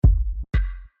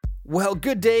Well,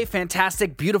 good day,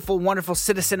 fantastic, beautiful, wonderful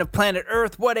citizen of planet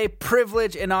Earth. What a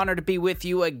privilege and honor to be with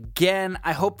you again.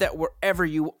 I hope that wherever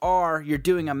you are, you're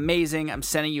doing amazing. I'm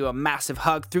sending you a massive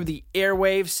hug through the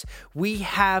airwaves. We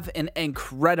have an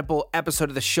incredible episode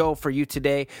of the show for you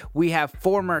today. We have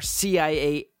former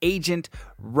CIA agent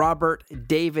Robert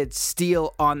David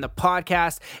Steele on the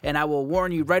podcast, and I will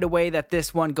warn you right away that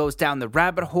this one goes down the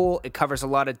rabbit hole. It covers a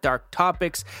lot of dark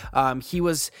topics. He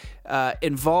was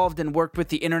involved and worked with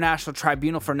the International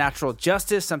Tribunal for Natural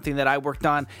Justice, something that I worked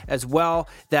on as well,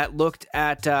 that looked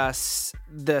at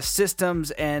the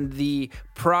systems and the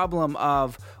problem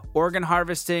of organ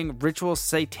harvesting, ritual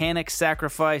satanic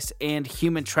sacrifice, and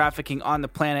human trafficking on the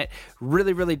planet.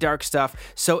 Really, really dark stuff.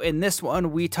 So in this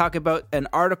one, we talk about an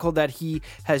article that he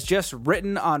has just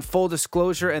written on full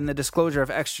disclosure and the disclosure of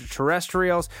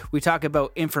extraterrestrials. We talk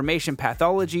about information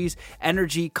pathologies,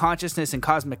 energy, consciousness, and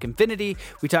cosmic infinity.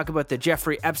 We talk about the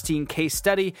Jeffrey Epstein case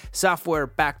study, software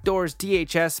backdoors,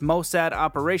 DHS, Mossad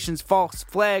operations, false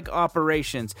flag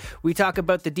operations. We talk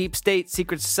about the deep state,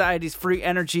 secret societies, free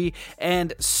energy,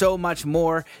 and so much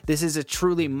more. This is a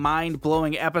truly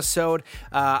mind-blowing episode.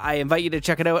 I invite you to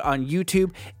check it out on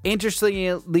YouTube.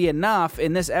 Interestingly enough,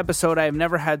 in this episode, I have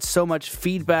never had so much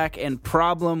feedback and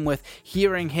problem with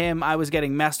hearing him. I was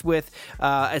getting messed with.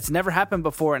 It's never happened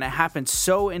before, and it happened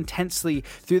so intensely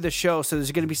through the show, so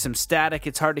there's going to be some static.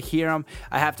 It's hard to hear him.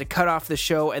 I have to cut off the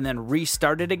show and then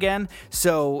restart it again,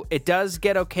 so it does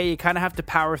get okay. You kind of have to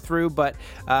power through, but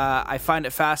I find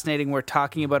it fascinating. We're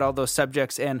talking about all those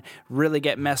subjects and really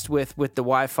get messed with the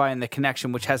Wi-Fi and the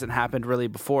connection, which hasn't happened really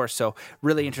before. So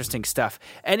really interesting stuff.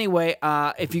 Anyway,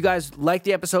 if you guys like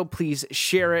the episode, please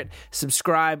share it,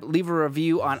 subscribe, leave a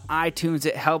review on iTunes.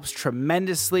 It helps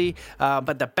tremendously.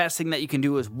 But the best thing that you can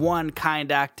do is one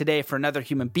kind act today for another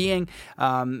human being.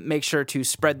 Make sure to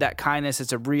spread that kindness.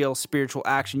 It's a real spiritual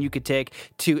action you could take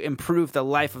to improve the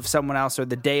life of someone else or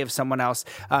the day of someone else.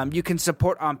 You can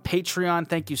support on Patreon.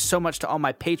 Thank you so much to all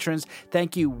my patrons.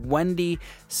 Thank you, Wendy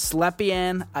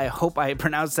Slepian. I hope I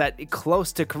pronounced that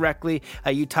close to correctly.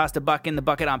 You tossed a buck in the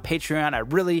bucket on Patreon. I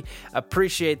really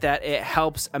appreciate that. It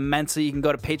helps immensely. You can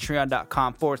go to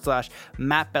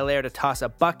patreon.com/Matt Belair to toss a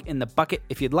buck in the bucket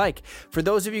if you'd like. For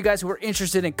those of you guys who are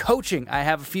interested in coaching, I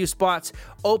have a few spots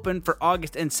open for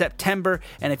August and September.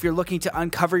 And if you're looking to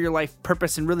uncover your life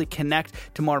purpose and really connect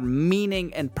to more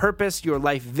meaning and purpose, your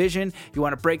life vision, you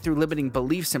want to break through limiting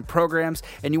beliefs and programs,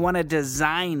 and you want to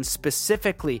design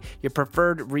specifically your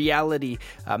preferred reality,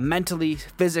 mentally,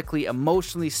 physically,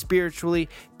 emotionally, spiritually,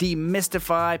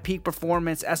 demystify peak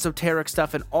performance, esoteric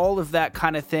stuff, and all of that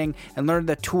kind of thing, and learn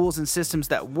the tools and systems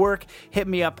that work, hit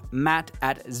me up,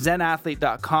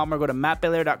 matt@zenathlete.com, or go to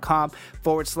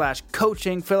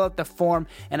mattbelair.com/coaching, fill out the form,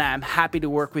 and I am happy to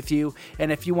work with you.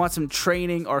 And if you want some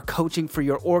training or coaching for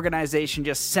your organization,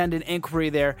 just send an inquiry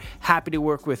there. Happy to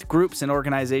work with groups and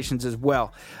organizations as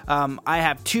well. I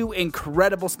have two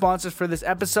incredible sponsors for this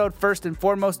episode. First and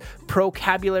foremost,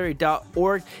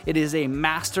 Procabulary.org. It is a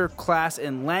master class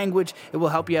in language. It will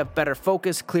help you have better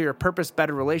focus, clearer purpose,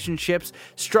 better relationships,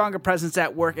 stronger presence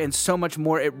at work, and so much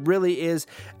more. It really is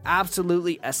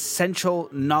absolutely essential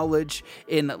knowledge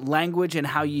in language and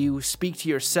how you speak to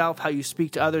yourself, how you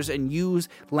speak to others, and use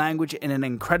language in an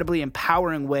incredibly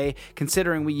empowering way.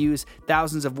 Considering we use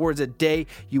thousands of words a day,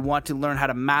 you want to learn how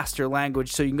to master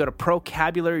language. So you can go to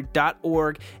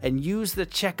Procabulary.org and use the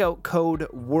checkout code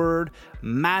WORD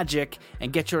MAGIC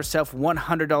and get yourself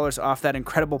 $100 off that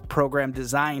incredible program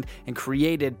designed and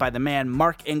created by the man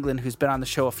Mark England, who's been on the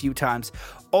show a few times.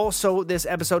 Also, this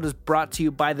episode is brought to you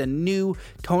by the new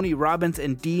Tony Robbins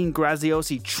and Dean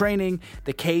Graziosi training,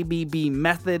 the KBB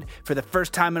method. For the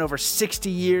first time in over 60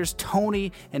 years,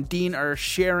 Tony and Dean are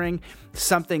sharing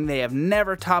something they have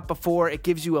never taught before. It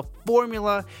gives you a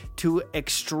formula to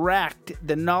extract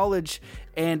the knowledge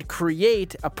and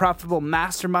create a profitable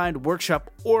mastermind,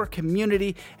 workshop, or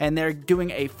community. And they're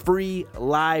doing a free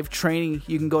live training.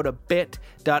 You can go to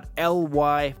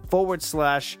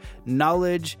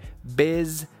bit.ly/knowledge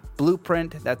biz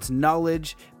blueprint. That's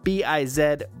knowledge,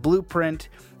 BIZ blueprint.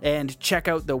 And check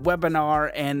out the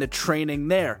webinar and the training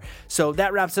there. So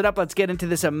that wraps it up. Let's get into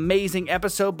this amazing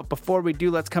episode. But before we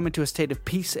do, let's come into a state of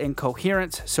peace and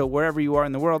coherence. So wherever you are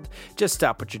in the world, just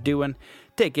stop what you're doing.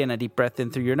 Take in a deep breath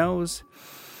in through your nose.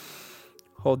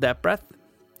 Hold that breath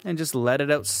and just let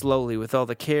it out slowly with all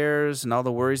the cares and all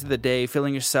the worries of the day,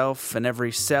 filling yourself and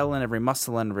every cell and every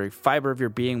muscle and every fiber of your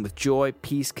being with joy,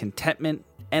 peace, contentment,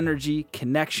 energy,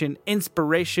 connection,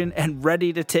 inspiration, and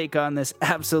ready to take on this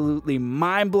absolutely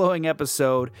mind-blowing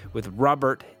episode with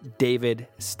Robert David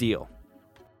Steele.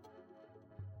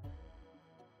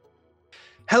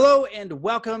 Hello and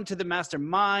welcome to the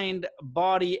Mastermind,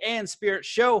 Body, and Spirit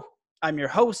Show. I'm your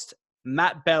host,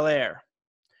 Matt Belair.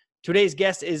 Today's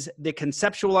guest is the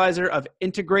conceptualizer of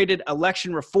integrated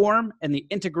election reform and the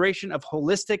integration of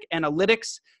holistic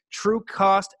analytics, true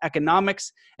cost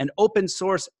economics, and open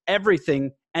source everything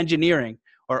engineering,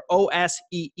 or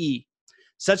OSEE,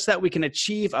 such that we can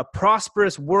achieve a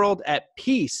prosperous world at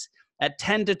peace at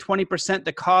 10 to 20%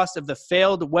 the cost of the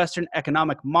failed Western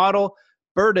economic model,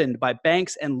 burdened by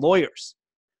banks and lawyers.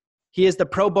 He is the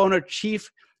pro bono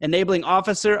chief enabling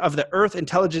officer of the Earth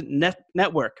Intelligence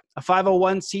Network, a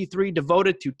 501c3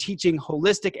 devoted to teaching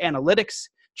holistic analytics,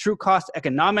 true cost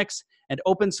economics, and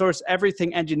open source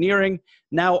everything engineering,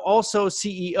 now also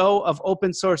CEO of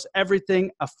Open Source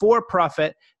Everything, a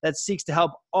for-profit that seeks to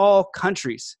help all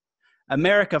countries.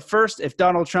 America first if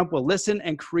Donald Trump will listen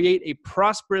and create a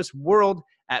prosperous world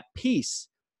at peace.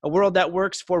 A world that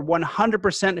works for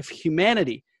 100% of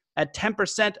humanity at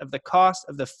 10% of the cost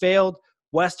of the failed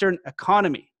Western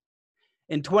economy.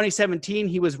 In 2017,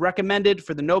 he was recommended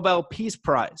for the Nobel Peace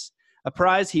Prize, a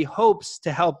prize he hopes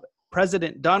to help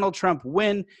President Donald Trump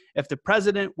win if the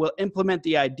president will implement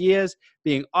the ideas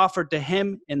being offered to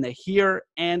him in the here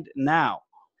and now.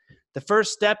 The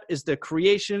first step is the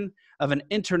creation of an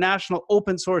international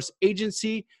open source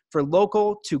agency for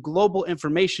local to global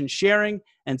information sharing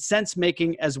and sense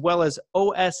making, as well as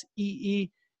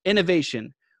OSEE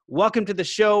innovation. Welcome to the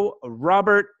show,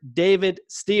 Robert David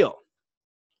Steele.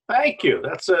 Thank you.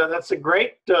 That's a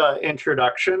great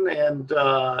introduction, and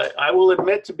I will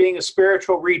admit to being a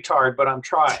spiritual retard, but I'm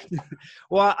trying.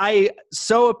 Well, I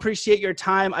so appreciate your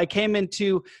time. I came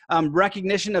into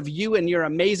recognition of you and your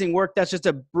amazing work. That's just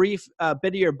a brief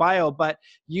bit of your bio, but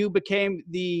you became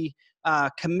the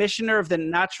commissioner of the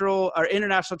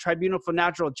International Tribunal for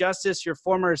Natural Justice. Your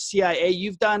former CIA.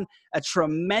 You've done a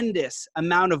tremendous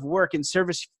amount of work in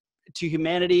service to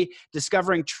humanity,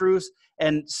 discovering truth,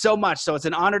 and so much. So it's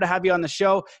an honor to have you on the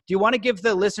show. Do you want to give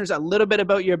the listeners a little bit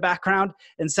about your background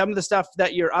and some of the stuff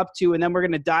that you're up to, and then we're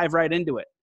going to dive right into it?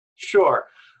 Sure.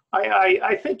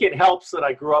 I think it helps that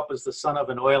I grew up as the son of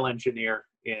an oil engineer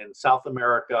in South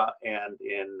America and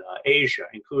in Asia,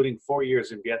 including 4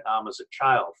 years in Vietnam as a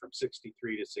child from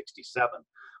 63 to 67.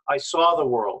 I saw the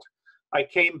world. I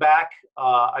came back.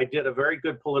 I did a very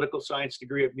good political science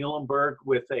degree at Muhlenberg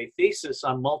with a thesis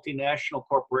on multinational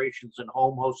corporations and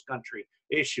home host country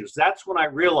issues. That's when I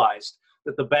realized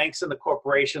that the banks and the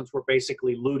corporations were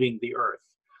basically looting the earth.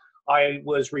 I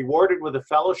was rewarded with a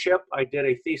fellowship. I did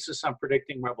a thesis on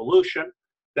predicting revolution.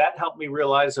 That helped me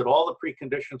realize that all the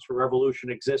preconditions for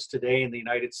revolution exist today in the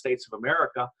United States of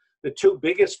America. The two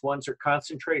biggest ones are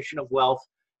concentration of wealth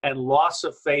and loss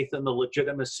of faith in the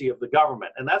legitimacy of the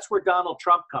government. And that's where Donald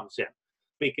Trump comes in,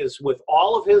 because with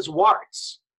all of his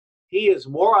warts, he is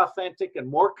more authentic and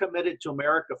more committed to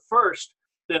America first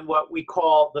than what we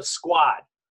call the squad.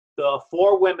 The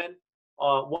four women,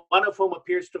 one of whom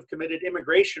appears to have committed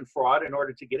immigration fraud in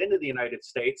order to get into the United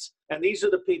States. And these are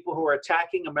the people who are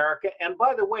attacking America. And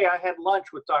by the way, I had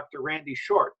lunch with Dr. Randy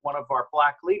Short, one of our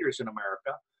black leaders in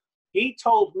America. He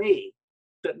told me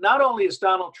that not only is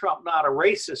Donald Trump not a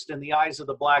racist in the eyes of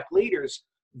the black leaders,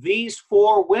 these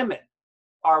four women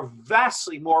are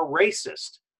vastly more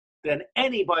racist than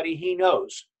anybody he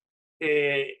knows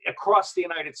across the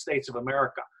United States of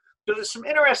America. So there's some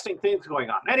interesting things going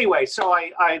on. Anyway, so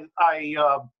I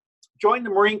joined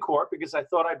the Marine Corps because I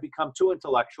thought I'd become too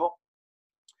intellectual.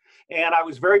 And I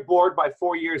was very bored by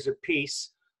 4 years of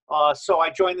peace. So I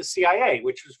joined the CIA,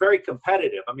 which was very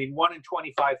competitive. I mean, 1 in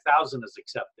 25,000 is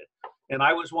accepted. And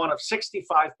I was one of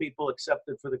 65 people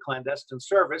accepted for the clandestine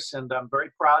service. And I'm very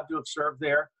proud to have served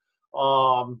there.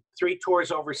 3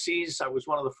 tours overseas. I was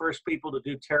one of the first people to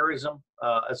do terrorism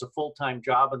as a full-time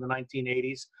job in the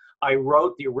 1980s. I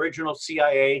wrote the original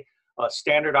CIA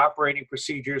standard operating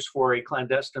procedures for a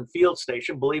clandestine field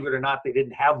station. Believe it or not, they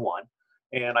didn't have one.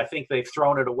 And I think they've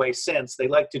thrown it away since. They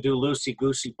like to do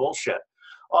loosey-goosey bullshit.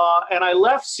 And I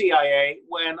left CIA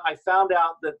when I found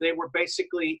out that they were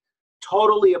basically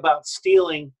totally about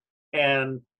stealing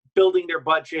and building their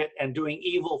budget and doing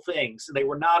evil things. And they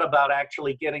were not about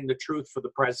actually getting the truth for the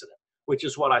president, which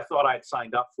is what I thought I'd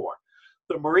signed up for.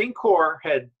 The Marine Corps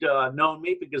had known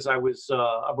me because I was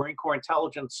a Marine Corps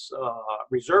intelligence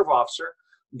reserve officer.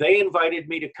 They invited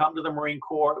me to come to the Marine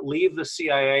Corps, leave the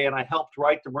CIA, and I helped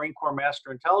write the Marine Corps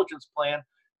Master Intelligence Plan,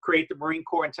 create the Marine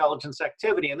Corps Intelligence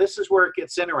Activity. And this is where it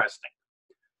gets interesting.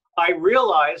 I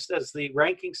realized as the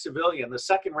ranking civilian, the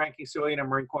second ranking civilian in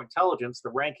Marine Corps Intelligence, the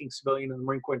ranking civilian in the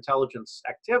Marine Corps Intelligence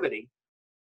Activity,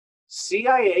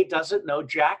 CIA doesn't know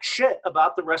jack shit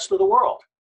about the rest of the world.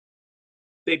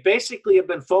 They basically have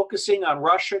been focusing on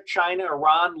Russia, China,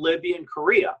 Iran, Libya, and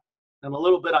Korea, and a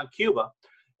little bit on Cuba.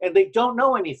 And they don't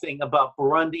know anything about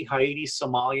Burundi, Haiti,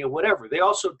 Somalia, whatever. They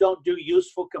also don't do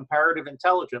useful comparative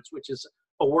intelligence, which is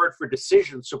a word for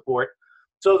decision support,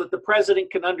 so that the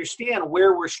president can understand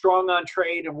where we're strong on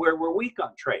trade and where we're weak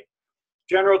on trade.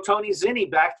 General Tony Zinni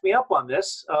backed me up on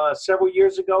this. Several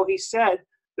years ago, he said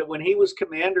that when he was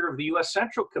commander of the U.S.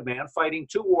 Central Command, fighting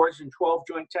 2 wars and 12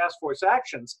 Joint Task Force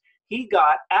actions, he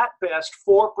got, at best,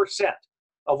 4%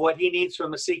 of what he needs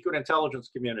from the secret intelligence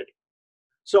community.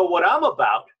 So what I'm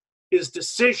about is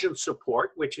decision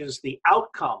support, which is the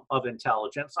outcome of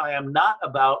intelligence. I am not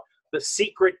about the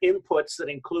secret inputs that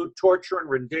include torture and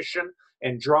rendition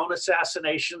and drone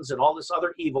assassinations and all this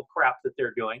other evil crap that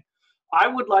they're doing. I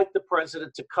would like the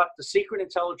president to cut the secret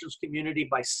intelligence community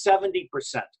by 70%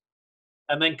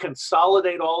 and then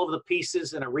consolidate all of the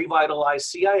pieces in a revitalized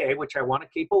CIA, which I want to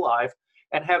keep alive,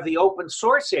 and have the open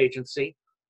source agency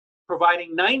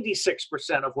providing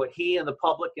 96% of what he and the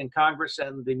public and Congress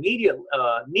and the media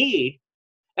need.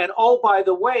 And oh, by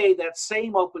the way, that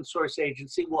same open source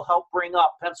agency will help bring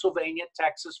up Pennsylvania,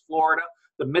 Texas, Florida,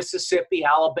 the Mississippi,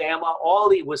 Alabama, all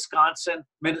the Wisconsin,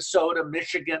 Minnesota,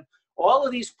 Michigan, all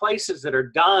of these places that are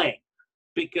dying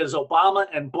because Obama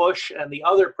and Bush and the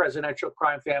other presidential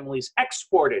crime families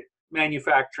exported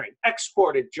manufacturing,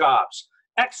 exported jobs,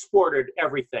 exported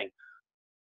everything.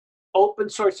 Open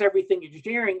source everything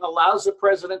engineering allows the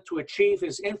president to achieve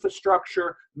his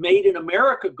infrastructure made in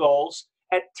America goals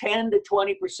at 10 to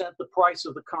 20% the price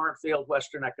of the current failed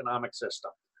Western economic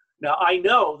system. Now, I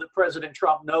know that President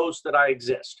Trump knows that I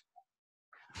exist.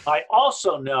 I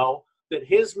also know that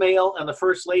his mail and the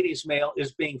First Lady's mail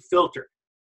is being filtered.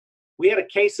 We had a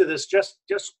case of this just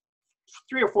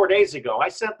 3 or 4 days ago. I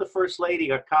sent the First Lady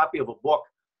a copy of a book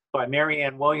by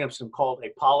Marianne Williamson called A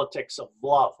Politics of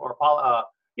Love, or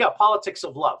Politics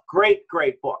of Love. Great,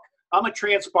 great book. I'm a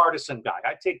transpartisan guy.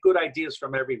 I take good ideas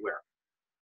from everywhere.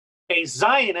 A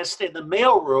Zionist in the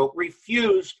mailroom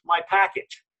refused my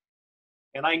package.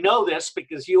 And I know this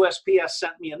because USPS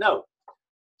sent me a note.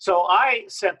 So I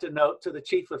sent a note to the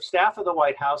Chief of Staff of the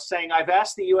White House saying, I've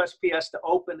asked the USPS to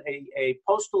open a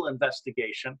postal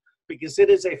investigation because it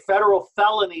is a federal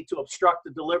felony to obstruct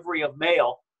the delivery of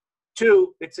mail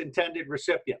to its intended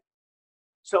recipient.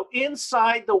 So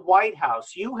inside the White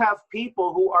House, you have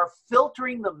people who are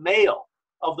filtering the mail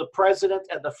of the president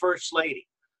and the First Lady.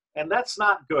 And that's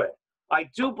not good. I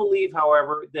do believe,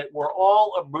 however, that we're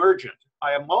all emergent.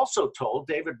 I am also told,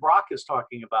 David Brock is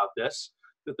talking about this,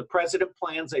 that the president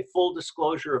plans a full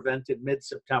disclosure event in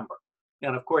mid-September.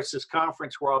 And of course, this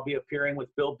conference where I'll be appearing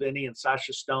with Bill Binney and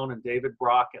Sasha Stone and David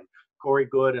Brock and Corey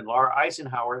Good and Laura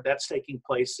Eisenhower, that's taking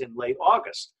place in late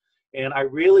August. And I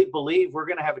really believe we're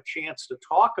going to have a chance to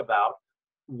talk about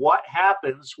what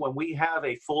happens when we have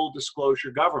a full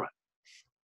disclosure government.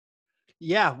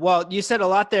 Yeah, well, you said a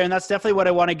lot there, and that's definitely what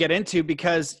I want to get into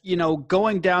because,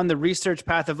 going down the research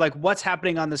path of like what's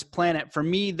happening on this planet, for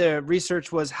me, the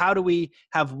research was how do we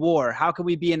have war? How can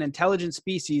we be an intelligent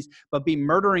species but be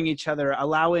murdering each other,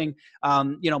 allowing,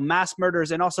 mass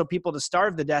murders and also people to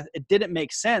starve to death? It didn't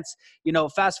make sense.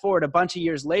 Fast forward a bunch of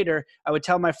years later, I would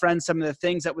tell my friends some of the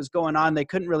things that was going on. They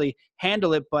couldn't really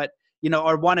handle it, but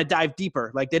or want to dive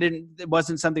deeper. Like it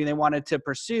wasn't something they wanted to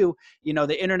pursue.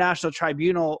 The International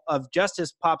Tribunal of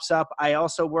Justice pops up. I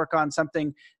also work on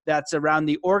something that's around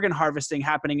the organ harvesting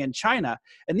happening in China.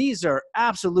 And these are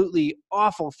absolutely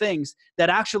awful things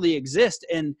that actually exist.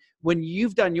 And when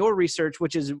you've done your research,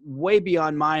 which is way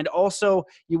beyond mine, also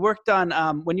you worked on,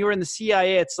 when you were in the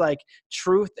CIA, it's like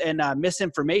truth and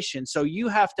misinformation. So you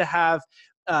have to have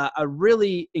a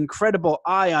really incredible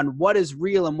eye on what is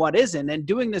real and what isn't. And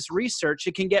doing this research,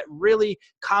 it can get really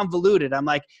convoluted. I'm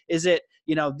like, is it,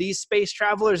 these space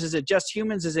travelers? Is it just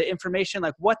humans? Is it information?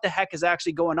 Like what the heck is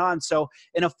actually going on? So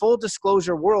in a full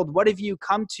disclosure world, what have you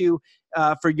come to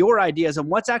for your ideas and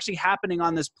what's actually happening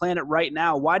on this planet right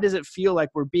now? Why does it feel like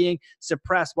we're being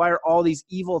suppressed? Why are all these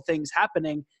evil things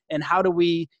happening? And how do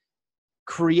we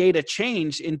create a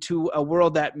change into a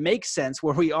world that makes sense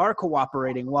where we are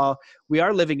cooperating while we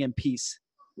are living in peace?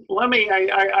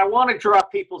 I want to draw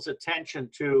people's attention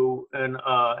to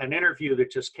an interview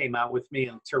that just came out with me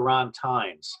in Tehran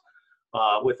Times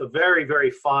with a very,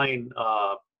 very fine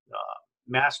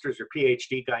master's or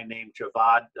PhD guy named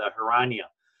Javad Hirania.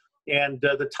 And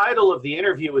the title of the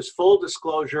interview is Full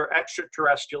Disclosure,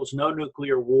 Extraterrestrials, No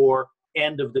Nuclear War,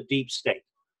 End of the Deep State.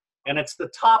 And it's the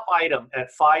top item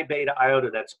at Phi Beta Iota.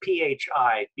 That's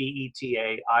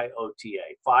PHIBETA-IOTA.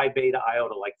 Phi Beta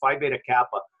Iota, like Phi Beta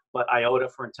Kappa, but iota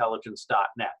for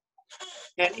intelligence.net.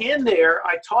 And in there,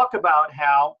 I talk about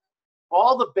how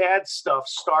all the bad stuff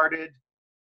started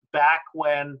back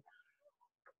when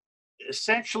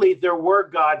essentially there were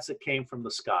gods that came from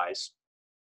the skies.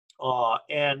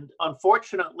 And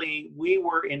unfortunately, we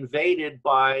were invaded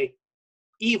by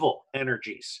evil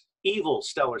energies, evil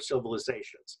stellar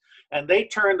civilizations. And they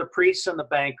turned the priests and the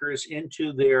bankers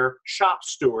into their shop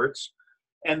stewards.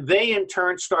 And they, in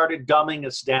turn, started dumbing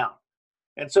us down.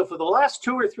 And so for the last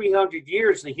 200 or 300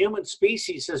 years, the human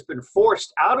species has been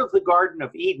forced out of the Garden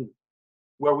of Eden,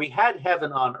 where we had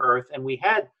heaven on earth and we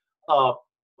had a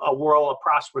world, a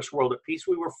prosperous world of peace.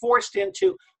 We were forced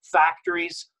into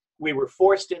factories. We were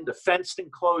forced into fenced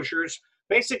enclosures.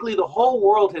 Basically, the whole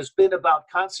world has been about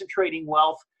concentrating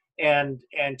wealth and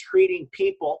treating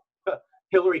people,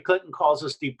 Hillary Clinton calls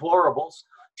us deplorables,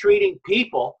 treating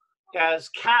people as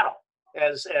cattle,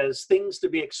 as things to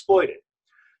be exploited.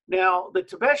 Now, the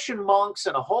Tibetan monks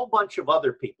and a whole bunch of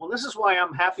other people, and this is why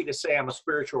I'm happy to say I'm a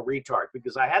spiritual retard,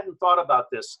 because I hadn't thought about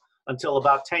this until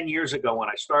about 10 years ago when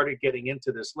I started getting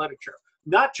into this literature.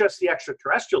 Not just the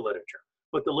extraterrestrial literature,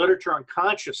 but the literature on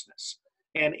consciousness.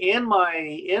 And in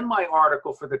my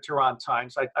article for the Tehran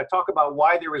Times, I talk about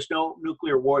why there is no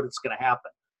nuclear war that's going to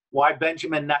happen, why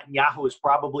Benjamin Netanyahu is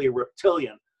probably a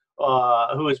reptilian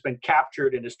who has been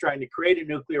captured and is trying to create a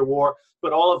nuclear war,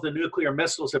 but all of the nuclear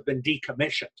missiles have been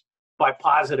decommissioned by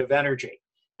positive energy,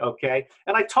 okay?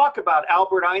 And I talk about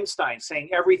Albert Einstein saying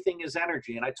everything is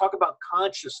energy, and I talk about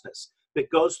consciousness that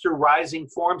goes through rising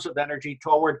forms of energy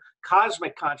toward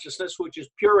cosmic consciousness, which is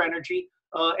pure energy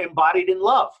embodied in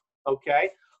love, okay?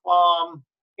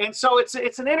 And so it's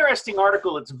an interesting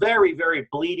article. It's very, very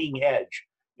bleeding edge,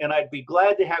 and I'd be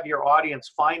glad to have your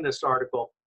audience find this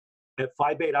article at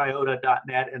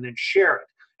phi-beta-iota.net and then share it.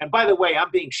 And by the way, I'm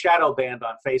being shadow banned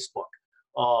on Facebook.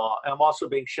 I'm also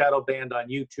being shadow banned on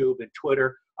YouTube and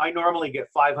Twitter. I normally get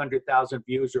 500,000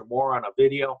 views or more on a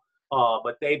video,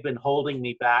 but they've been holding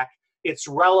me back. It's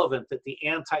relevant that the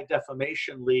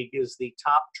Anti-Defamation League is the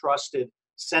top trusted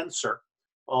censor,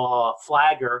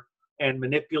 flagger, and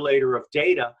manipulator of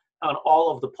data on all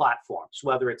of the platforms,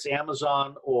 whether it's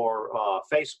Amazon or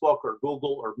Facebook or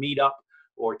Google or Meetup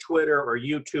or Twitter or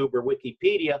YouTube or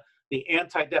Wikipedia. The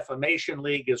Anti-Defamation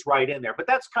League is right in there, but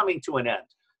that's coming to an end.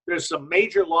 There's some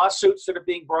major lawsuits that are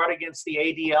being brought against the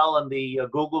ADL and the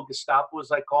Google Gestapo,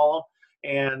 as I call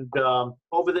them. And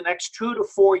over the next 2 to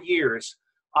 4 years,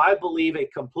 I believe a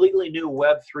completely new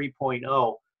Web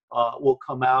 3.0 will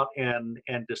come out and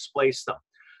displace them.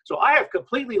 So I have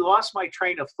completely lost my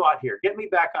train of thought here. Get me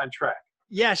back on track.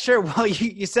 Yeah, sure. Well,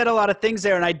 you said a lot of things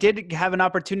there, and I did have an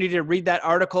opportunity to read that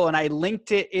article, and I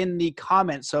linked it in the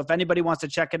comments. So if anybody wants to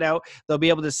check it out, they'll be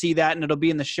able to see that, and it'll be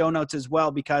in the show notes as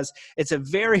well, because it's a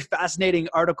very fascinating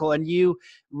article, and you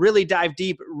really dive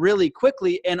deep really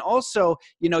quickly. And also,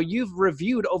 you've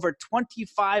reviewed over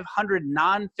 2,500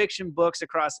 nonfiction books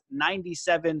across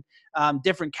 97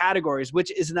 different categories,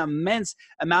 which is an immense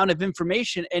amount of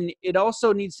information. And it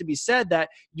also needs to be said that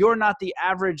you're not the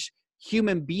average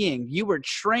human being. You were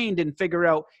trained in figure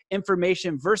out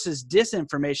information versus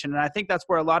disinformation. And I think that's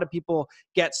where a lot of people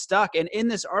get stuck. And in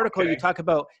this article, you talk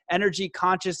about energy,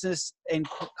 consciousness, and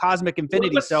cosmic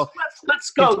infinity.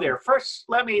 Let's go there. First,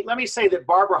 let me say that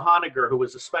Barbara Honegger, who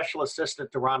was a special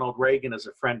assistant to Ronald Reagan, is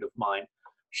a friend of mine.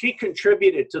 She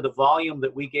contributed to the volume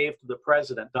that we gave to the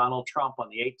president, Donald Trump, on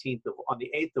the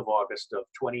 8th of August of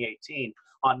 2018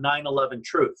 on 9/11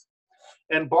 Truth.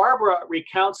 And Barbara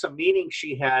recounts a meeting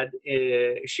she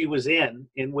was in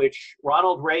which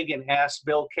Ronald Reagan asked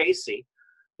Bill Casey,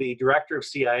 the director of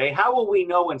CIA, how will we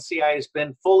know when CIA has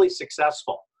been fully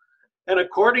successful? And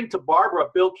according to Barbara,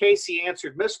 Bill Casey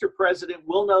answered, Mr. President,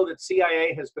 we'll know that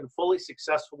CIA has been fully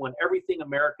successful when everything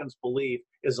Americans believe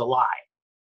is a lie.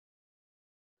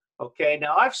 Okay,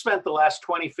 now I've spent the last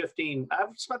 15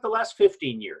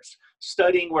 years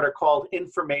studying what are called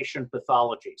information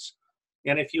pathologies.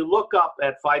 And if you look up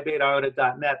at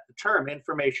phi-beta-iota.net, the term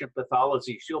information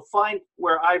pathologies, you'll find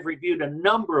where I've reviewed a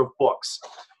number of books,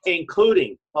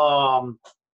 including Fog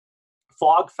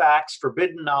Facts,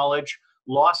 Forbidden Knowledge,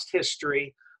 Lost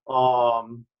History,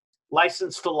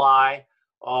 License to Lie,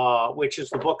 which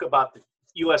is the book about the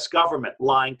U.S. government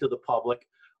lying to the public,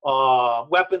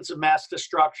 Weapons of Mass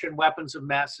Destruction, Weapons of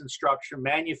Mass Instruction,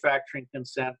 Manufacturing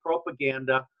Consent,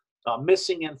 Propaganda,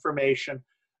 Missing Information.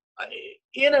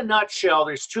 In a nutshell,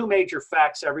 there's two major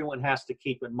facts everyone has to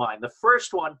keep in mind. The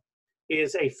first one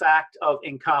is a fact of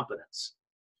incompetence.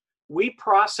 We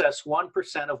process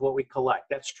 1% of what we collect.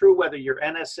 That's true whether you're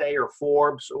NSA or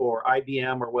Forbes or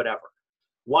IBM or whatever.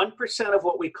 1% of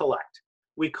what we collect.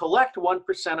 We collect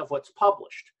 1% of what's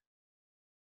published.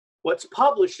 What's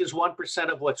published is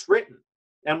 1% of what's written,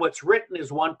 and what's written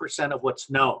is 1% of what's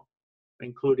known,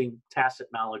 including tacit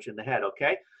knowledge in the head,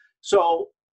 okay? So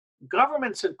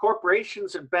governments and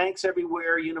corporations and banks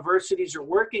everywhere, universities are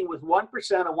working with 1%, a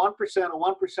 1%, a 1%,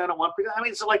 a 1%. I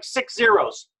mean, it's like 6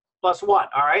 zeros plus 1,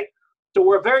 all right? So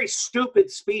we're a very stupid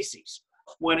species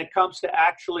when it comes to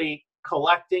actually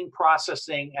collecting,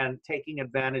 processing, and taking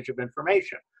advantage of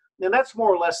information. And that's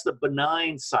more or less the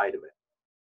benign side of it.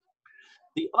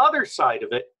 The other side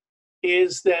of it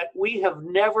is that we have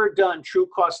never done true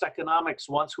cost economics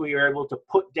once we were able to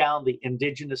put down the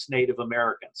indigenous Native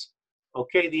Americans.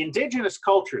 Okay, the indigenous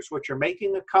cultures, which are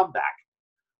making a comeback.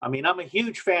 I mean, I'm a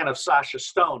huge fan of Sasha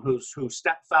Stone, who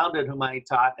founded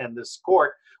Humanitat and this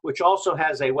court, which also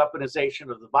has a weaponization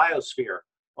of the biosphere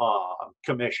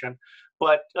commission.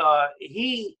 But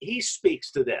he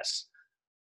speaks to this.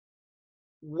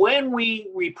 When we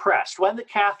repressed, when the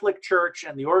Catholic Church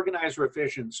and the organized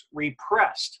revisions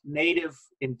repressed Native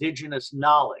indigenous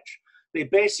knowledge, they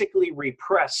basically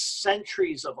repressed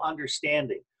centuries of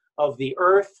understanding of the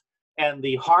earth and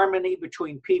the harmony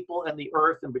between people and the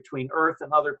earth and between earth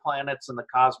and other planets and the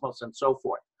cosmos and so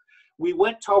forth. We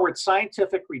went towards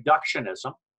scientific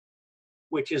reductionism,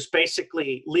 which is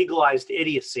basically legalized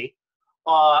idiocy,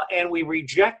 and we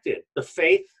rejected the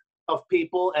faith of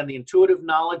people and the intuitive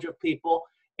knowledge of people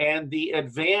and the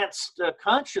advanced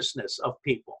consciousness of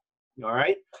people, all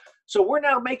right? So we're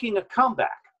now making a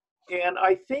comeback. And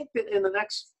I think that in the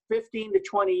next 15 to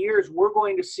 20 years, we're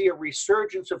going to see a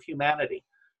resurgence of humanity.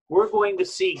 We're going to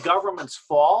see governments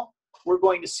fall. We're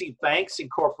going to see banks and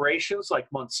corporations like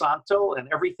Monsanto and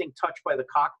everything touched by the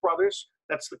Koch brothers.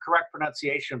 That's the correct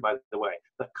pronunciation, by the way,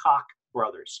 the Koch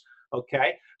brothers,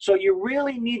 okay? So you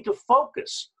really need to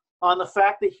focus on the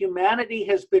fact that humanity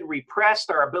has been repressed,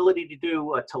 our ability to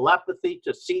do telepathy,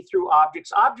 to see through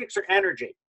objects. Objects are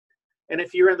energy. And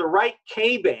if you're in the right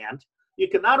K-band, you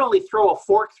can not only throw a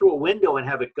fork through a window and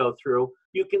have it go through,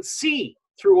 you can see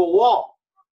through a wall,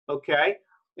 okay?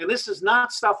 And this is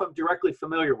not stuff I'm directly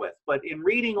familiar with, but in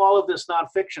reading all of this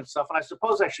nonfiction stuff, and I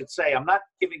suppose I should say I'm not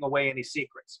giving away any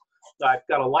secrets. I've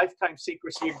got a lifetime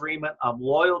secrecy agreement. I'm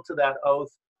loyal to that oath.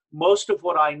 Most of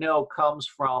what I know comes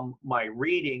from my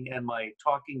reading and my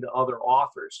talking to other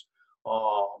authors.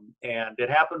 And it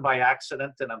happened by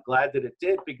accident, and I'm glad that it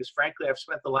did, because frankly, I've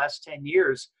spent the last 10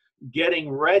 years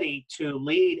getting ready to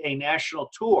lead a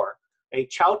national tour, a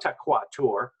Chautauqua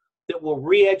tour, that will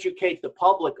re-educate the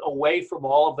public away from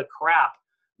all of the crap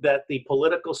that the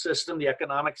political system, the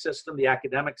economic system, the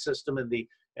academic system, and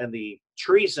the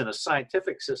treasonous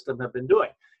scientific system have been doing.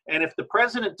 And if the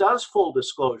president does full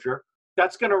disclosure,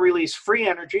 that's going to release free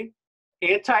energy,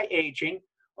 anti-aging,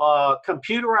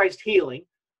 computerized healing,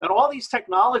 and all these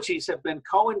technologies have been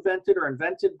co-invented or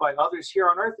invented by others here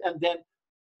on Earth, and then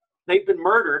they've been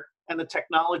murdered and the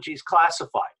technology is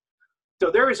classified. So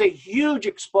there is a huge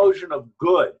explosion of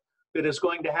good that is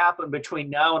going to happen between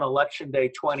now and Election Day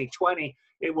 2020.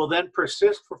 It will then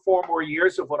persist for 4 more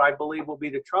years of what I believe will be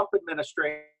the Trump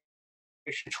administration.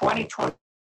 2020,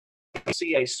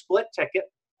 see a split ticket.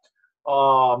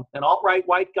 An alt-right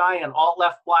white guy, an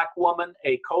alt-left black woman,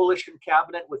 a coalition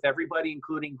cabinet with everybody,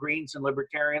 including Greens and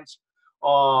Libertarians,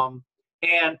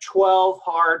 and 12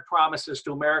 hard promises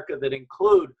to America that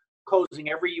include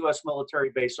closing every U.S.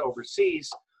 military base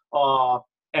overseas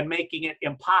and making it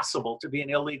impossible to be an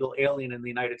illegal alien in the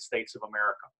United States of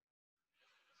America.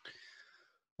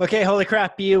 Okay, holy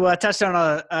crap. You touched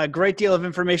on a great deal of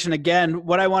information. Again,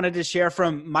 what I wanted to share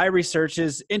from my research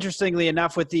is, interestingly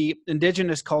enough, with the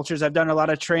indigenous cultures, I've done a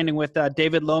lot of training with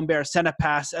David Lombert,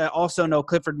 Senepass, also know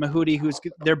Clifford Mahooty,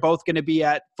 they're both going to be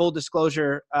at Full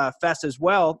Disclosure Fest as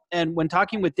well. And when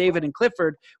talking with David and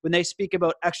Clifford, when they speak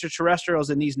about extraterrestrials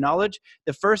and these knowledge,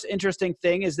 the first interesting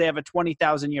thing is they have a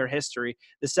 20,000 year history.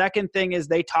 The second thing is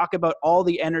they talk about all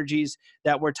the energies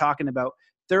that we're talking about.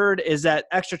 Third is that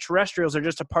extraterrestrials are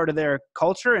just a part of their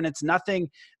culture, and it's nothing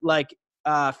like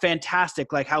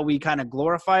fantastic, like how we kind of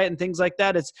glorify it and things like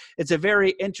that. It's a very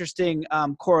interesting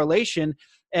correlation.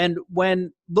 And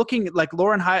when looking, like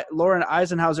Lauren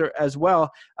Eisenhower as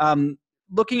well,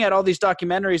 looking at all these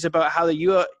documentaries about how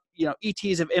the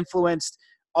ETs have influenced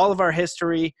all of our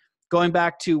history, going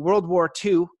back to World War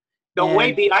II.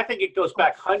 I think it goes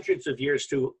back hundreds of years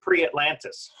to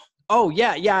pre-Atlantis. Oh,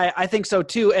 yeah, I think so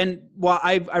too. And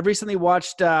I recently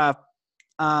watched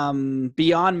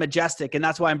Beyond Majestic, and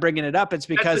that's why I'm bringing it up. It's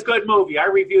because it's a good movie. I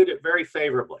reviewed it very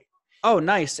favorably. Oh,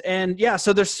 nice. And yeah,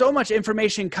 so there's so much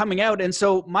information coming out. And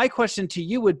so my question to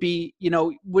you would be,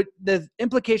 would the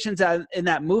implications in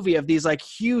that movie of these like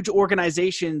huge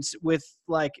organizations with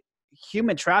like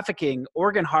human trafficking,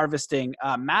 organ harvesting,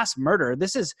 mass murder.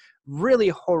 This is really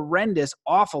horrendous,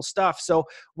 awful stuff. So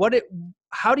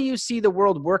how do you see the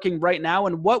world working right now?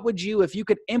 And what would you, if you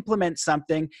could implement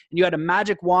something and you had a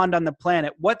magic wand on the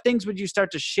planet, what things would you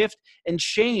start to shift and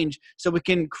change so we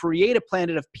can create a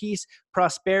planet of peace,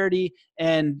 prosperity,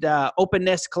 and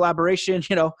openness, collaboration,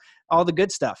 all the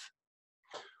good stuff?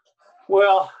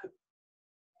 Well,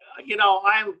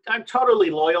 I'm totally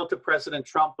loyal to President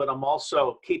Trump, but I'm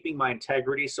also keeping my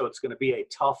integrity. So it's going to be a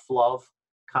tough love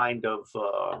kind of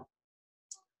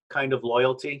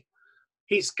loyalty.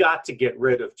 He's got to get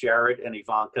rid of Jared and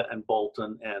Ivanka and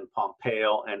Bolton and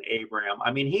Pompeo and Abraham.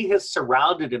 I mean, he has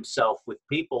surrounded himself with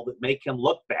people that make him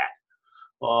look bad.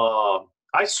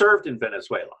 I served in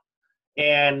Venezuela,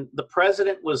 and the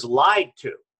president was lied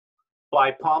to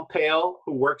by Pompeo,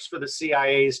 who works for the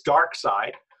CIA's dark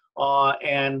side,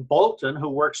 and Bolton, who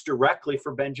works directly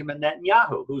for Benjamin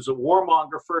Netanyahu, who's a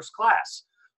warmonger first class.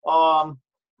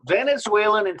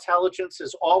 Venezuelan intelligence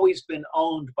has always been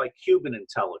owned by Cuban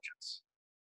intelligence.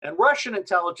 And Russian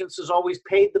intelligence has always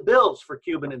paid the bills for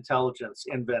Cuban intelligence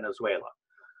in Venezuela.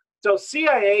 So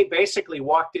CIA basically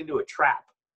walked into a trap.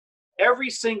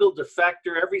 Every single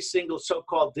defector, every single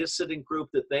so-called dissident group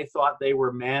that they thought they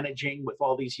were managing with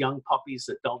all these young puppies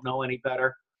that don't know any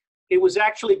better, it was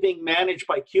actually being managed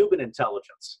by Cuban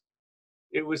intelligence.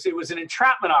 It was an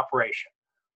entrapment operation.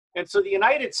 And so the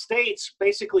United States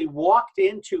basically walked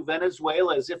into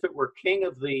Venezuela as if it were king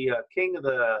of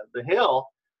the hill,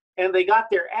 and they got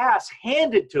their ass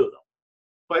handed to them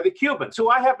by the Cubans, who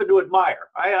I happen to admire.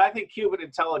 I think Cuban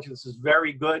intelligence is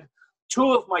very good.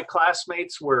 Two of my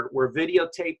classmates were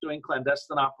videotaped doing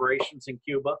clandestine operations in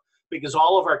Cuba because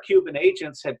all of our Cuban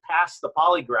agents had passed the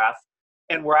polygraph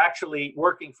and were actually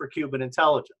working for Cuban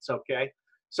intelligence, okay?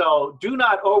 So do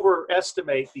not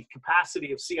overestimate the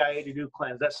capacity of CIA to do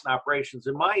clandestine operations.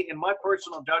 In my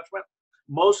personal judgment,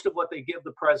 most of what they give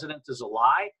the president is a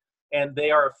lie, and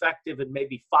they are effective in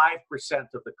maybe 5%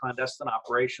 of the clandestine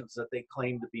operations that they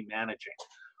claim to be managing.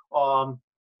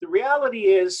 The reality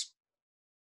is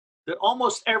that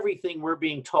almost everything we're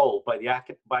being told by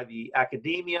the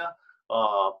academia,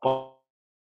 I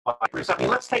mean,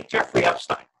 let's take Jeffrey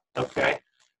Epstein, okay?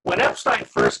 When Epstein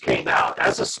first came out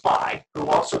as a spy, who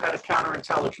also had a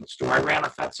counterintelligence tour, I ran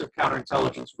offensive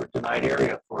counterintelligence for denied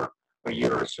area for a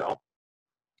year or so.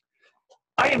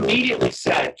 I immediately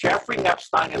said Jeffrey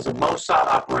Epstein is a Mossad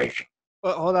operation.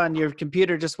 Well, hold on, your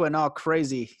computer just went all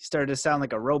crazy. You started to sound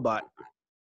like a robot.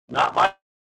 Not my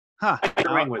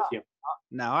ring with you.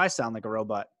 Now I sound like a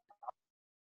robot.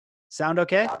 Sound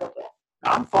okay?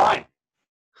 I'm fine.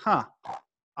 Huh.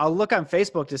 I'll look on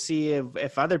Facebook to see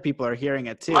if other people are hearing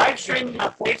it too. Live streaming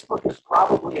on Facebook is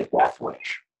probably a death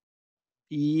wish.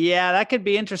 Yeah, that could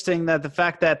be interesting. That the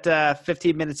fact that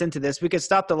 15 minutes into this, we could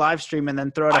stop the live stream and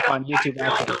then throw it up on YouTube.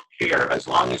 I don't care as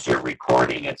long as you're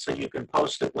recording it so you can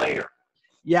post it later.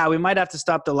 Yeah, we might have to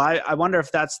stop the live. I wonder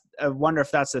if that's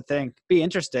the thing. Be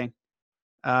interesting.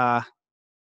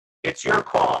 It's your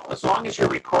call. As long as you're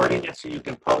recording it so you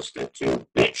can post it to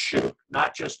BitChute,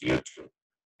 not just YouTube.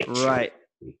 BitChute.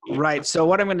 Right. So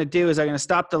what I'm going to do is I'm going to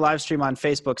stop the live stream on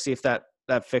Facebook, see if that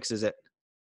fixes it.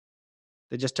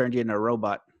 They just turned you into a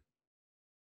robot.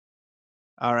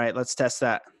 All right, let's test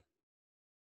that.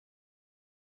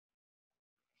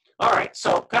 All right,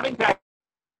 so coming back.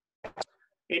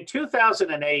 In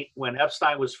 2008, when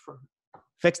Epstein was...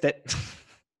 Fixed it.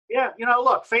 Yeah,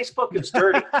 look, Facebook is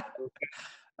dirty.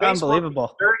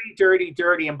 Unbelievable. Dirty,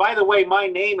 dirty. And by the way, my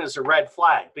name is a red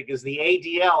flag because the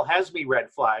ADL has me red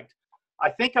flagged. I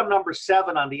think I'm number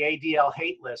 7 on the ADL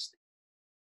hate list.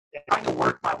 And I'm trying to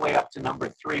work my way up to number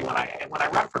 3. When I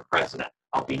run for president,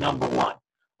 I'll be number 1.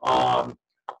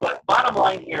 But bottom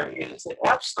line here is that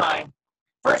Epstein,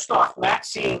 first off,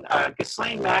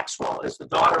 Ghislaine Maxwell is the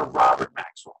daughter of Robert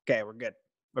Maxwell. Okay, we're good.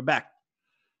 We're back.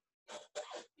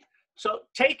 So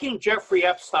taking Jeffrey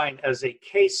Epstein as a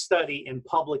case study in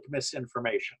public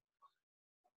misinformation.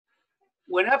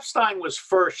 When Epstein was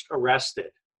first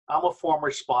arrested, I'm a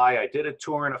former spy. I did a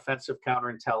tour in offensive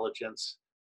counterintelligence.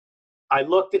 I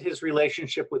looked at his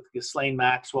relationship with Ghislaine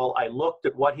Maxwell. I looked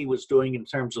at what he was doing in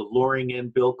terms of luring in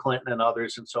Bill Clinton and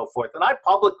others and so forth. And I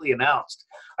publicly announced,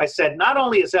 I said, not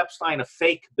only is Epstein a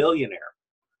fake billionaire,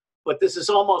 but this is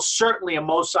almost certainly a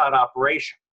Mossad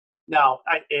operation. Now,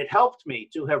 it helped me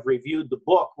to have reviewed the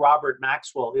book, Robert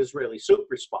Maxwell, Israeli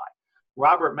Super Spy.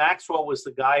 Robert Maxwell was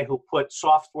the guy who put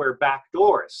software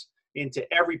backdoors into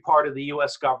every part of the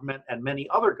U.S. government and many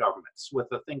other governments with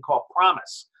a thing called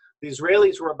Promise. The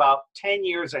Israelis were about 10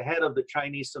 years ahead of the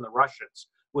Chinese and the Russians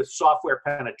with software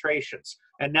penetrations.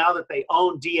 And now that they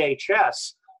own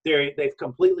DHS, They've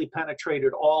completely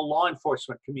penetrated all law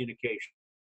enforcement communication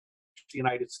in the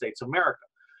United States of America.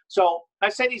 So I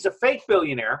said he's a fake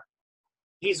billionaire.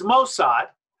 He's Mossad.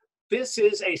 This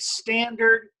is a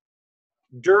standard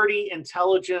dirty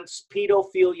intelligence,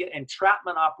 pedophilia,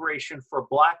 entrapment operation for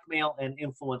blackmail and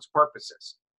influence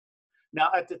purposes. Now,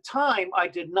 at the time, I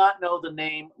did not know the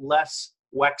name Les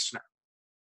Wexner.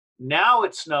 Now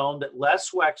it's known that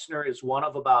Les Wexner is one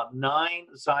of about 9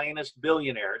 Zionist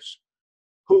billionaires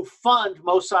who fund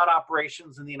Mossad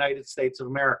operations in the United States of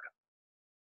America.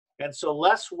 And so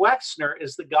Les Wexner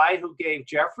is the guy who gave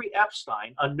Jeffrey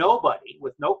Epstein, a nobody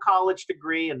with no college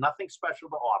degree and nothing special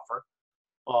to offer,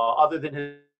 other than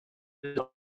his,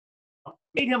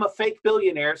 made him a fake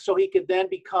billionaire so he could then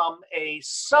become a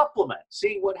supplement.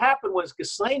 See, what happened was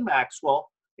Ghislaine Maxwell,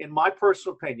 in my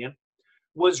personal opinion,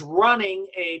 was running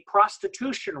a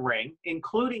prostitution ring,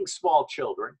 including small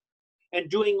children, and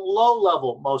doing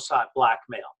low-level Mossad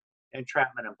blackmail,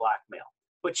 entrapment and blackmail.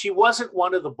 But she wasn't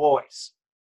one of the boys.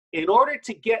 In order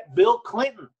to get Bill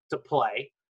Clinton to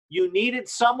play, you needed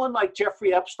someone like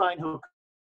Jeffrey Epstein who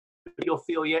could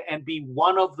pedophilia and be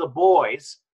one of the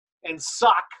boys and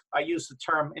suck, I use the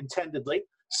term intendedly,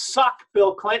 suck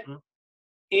Bill Clinton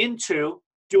into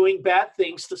doing bad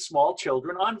things to small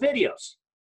children on videos.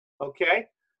 Okay?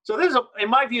 So this is in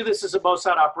my view, this is a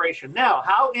Mossad operation. Now,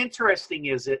 how interesting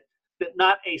is it that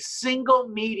not a single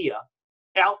media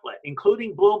outlet,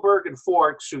 including Bloomberg and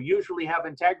Forbes, who usually have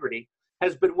integrity,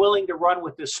 has been willing to run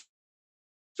with this?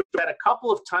 So at a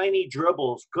couple of tiny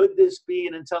dribbles, could this be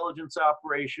an intelligence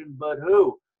operation? But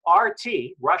who?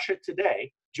 RT, Russia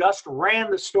Today, just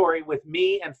ran the story with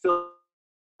me and Phil.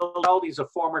 He's a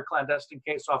former clandestine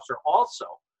case officer also,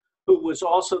 who was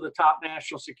also the top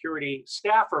national security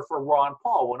staffer for Ron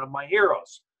Paul, one of my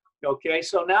heroes. Okay,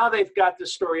 so now they've got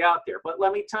this story out there. But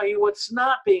let me tell you what's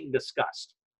not being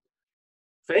discussed.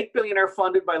 Fake billionaire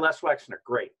funded by Les Wexner,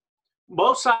 great.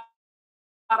 Mossad,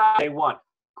 day one,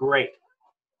 great.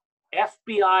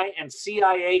 FBI and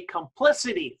CIA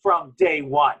complicity from day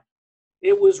one.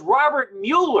 It was Robert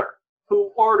Mueller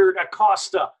who ordered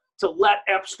Acosta to let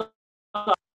Epstein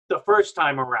the first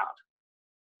time around,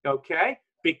 okay?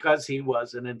 Because he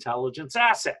was an intelligence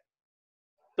asset.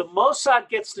 The Mossad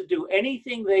gets to do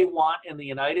anything they want in the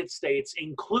United States,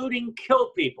 including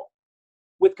kill people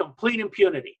with complete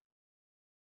impunity.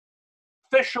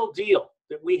 Official deal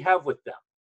that we have with them.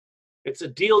 It's a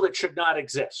deal that should not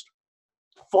exist.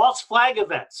 False flag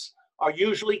events are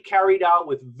usually carried out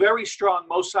with very strong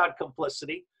Mossad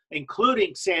complicity,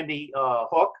 including Sandy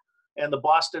Hook and the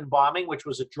Boston bombing, which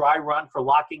was a dry run for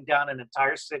locking down an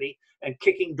entire city and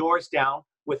kicking doors down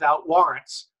without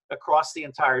warrants across the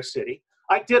entire city.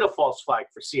 I did a false flag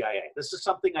for CIA. This is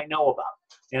something I know about,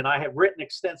 and I have written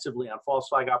extensively on false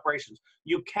flag operations.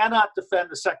 You cannot defend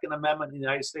the Second Amendment in the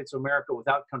United States of America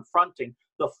without confronting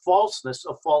the falseness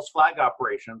of false flag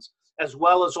operations, as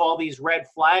well as all these red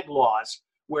flag laws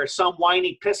where some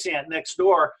whiny pissant next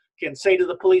door can say to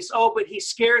the police, oh, but he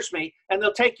scares me, and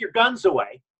they'll take your guns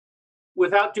away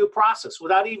without due process,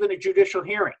 without even a judicial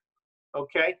hearing,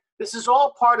 okay? This is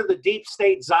all part of the deep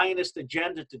state Zionist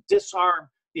agenda to disarm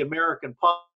the American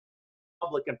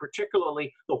public, and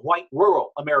particularly the white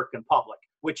rural American public,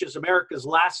 which is America's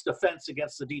last defense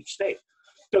against the deep state.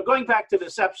 So going back to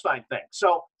this Epstein thing.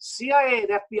 So CIA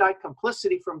and FBI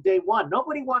complicity from day one.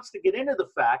 Nobody wants to get into the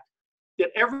fact that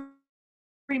every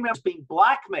member is being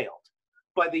blackmailed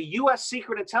by the U.S.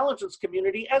 secret intelligence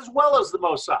community as well as the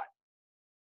Mossad.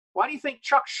 Why do you think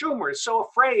Chuck Schumer is so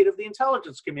afraid of the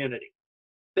intelligence community?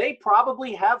 They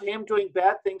probably have him doing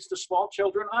bad things to small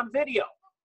children on video.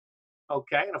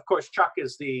 Okay, and of course, Chuck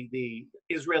is the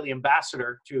Israeli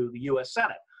ambassador to the U.S.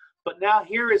 Senate. But now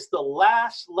here is the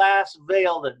last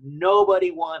veil that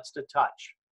nobody wants to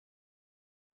touch.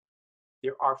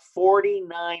 There are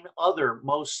 49 other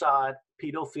Mossad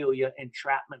pedophilia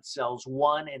entrapment cells,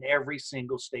 one in every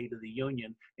single state of the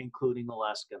Union, including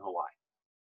Alaska and Hawaii.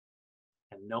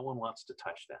 And no one wants to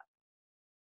touch that.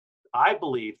 I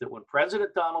believe that when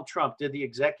President Donald Trump did the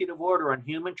executive order on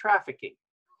human trafficking,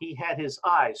 he had his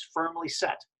eyes firmly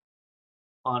set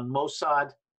on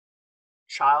Mossad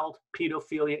child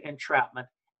pedophilia entrapment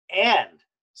and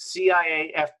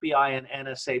CIA, FBI, and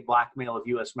NSA blackmail of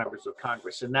U.S. members of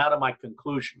Congress. And now to my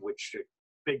conclusion, which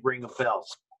big ring of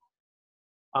bells.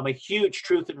 I'm a huge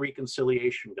truth and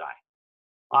reconciliation guy.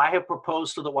 I have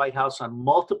proposed to the White House on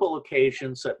multiple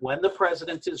occasions that when the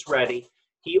president is ready,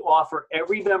 he offer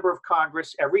every member of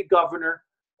Congress, every governor,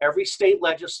 every state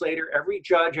legislator, every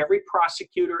judge, every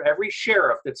prosecutor, every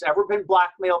sheriff that's ever been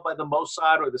blackmailed by the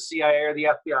Mossad or the CIA or the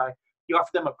FBI, he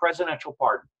offered them a presidential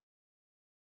pardon.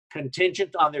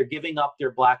 contingent on their giving up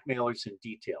their blackmailers and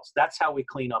details. That's how we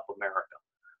clean up America.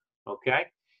 Okay?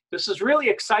 This is really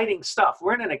exciting stuff.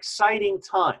 We're in an exciting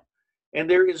time. And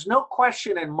there is no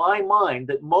question in my mind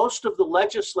that most of the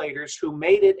legislators who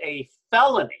made it a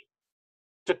felony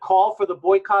to call for the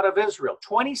boycott of Israel,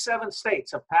 27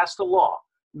 states have passed a law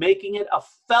making it a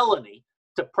felony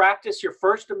to practice your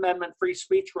First Amendment free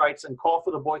speech rights and call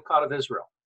for the boycott of Israel.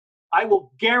 I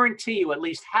will guarantee you at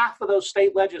least half of those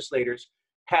state legislators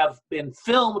have been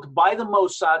filmed by the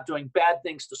Mossad doing bad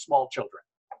things to small children.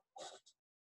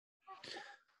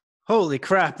 Holy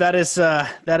crap. That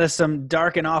is some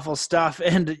dark and awful stuff.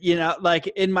 And, you know, like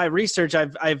in my research,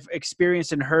 I've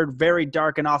experienced and heard very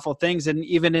dark and awful things. And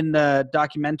even in the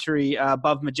documentary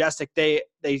Above Majestic, they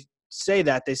say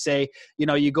that. They say, you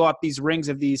know, you go up these rings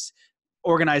of these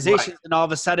organizations, right, and all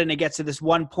of a sudden it gets to this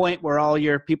one point where all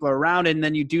your people are around, and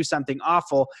then you do something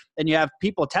awful, and you have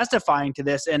people testifying to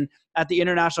this. And at the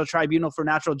International Tribunal for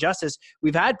Natural Justice,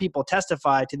 we've had people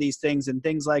testify to these things, and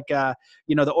things like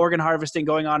you know, the organ harvesting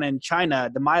going on in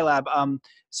China, the MyLab.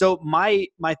 So my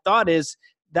thought is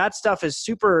that stuff is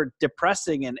super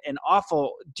depressing and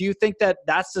awful. Do you think that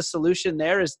that's the solution?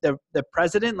 There is the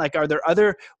president? Like, are there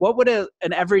other, what would an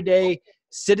everyday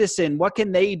citizen, what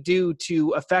can they do to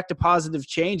affect a positive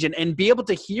change and be able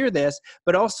to hear this,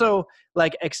 but also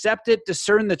like accept it,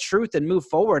 discern the truth, and move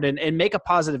forward and make a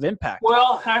positive impact?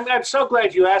 Well, I'm so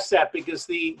glad you asked that, because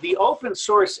the open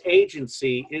source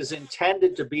agency is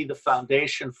intended to be the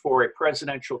foundation for a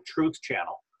presidential truth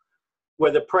channel,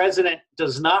 where the president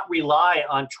does not rely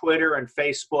on Twitter and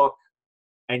Facebook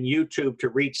and YouTube to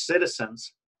reach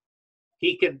citizens.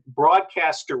 He can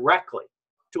broadcast directly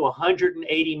to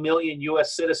 180 million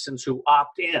U.S. citizens who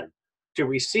opt in to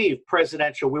receive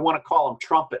presidential, we want to call them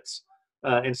trumpets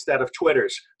instead of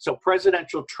Twitters. So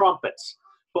presidential trumpets.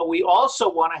 But we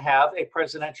also want to have a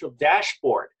presidential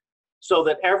dashboard so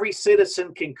that every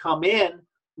citizen can come in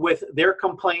with their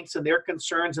complaints and their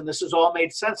concerns, and this is all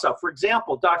made sense of. For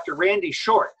example, Dr. Randy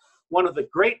Short, one of the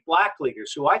great black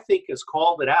leaders who I think has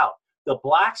called it out. The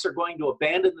blacks are going to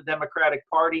abandon the Democratic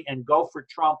Party and go for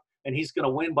Trump, and he's going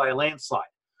to win by a landslide.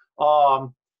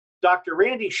 Dr.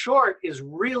 Randy Short is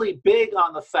really big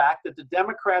on the fact that the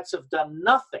Democrats have done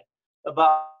nothing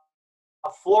about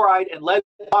fluoride and lead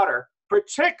water,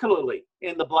 particularly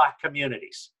in the black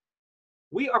communities.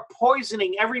 We are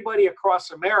poisoning everybody across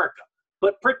America,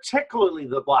 but particularly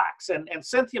the blacks. And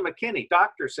Cynthia McKinney,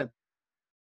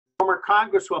 former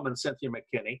Congresswoman Cynthia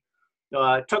McKinney,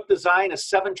 took the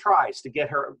Zionists 7 tries to get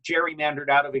her gerrymandered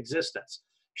out of existence.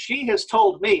 She has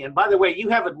told me, and by the way, you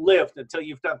haven't lived until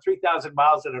you've done 3,000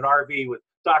 miles in an RV with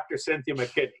Dr. Cynthia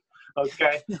McKinney,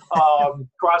 okay,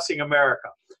 crossing America.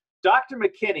 Dr.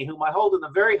 McKinney, whom I hold in the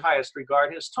very highest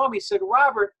regard, has told me, said,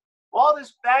 Robert, all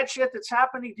this bad shit that's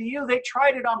happening to you, they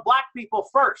tried it on black people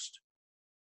first.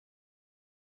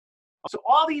 So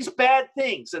all these bad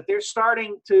things that they're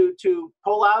starting to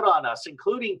pull out on us,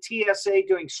 including TSA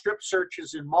doing strip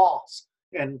searches in malls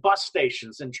and bus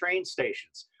stations and train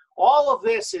stations, all of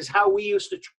this is how we used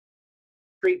to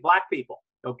treat black people,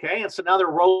 okay? And so now they're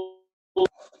rolling.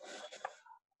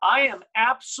 I am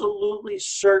absolutely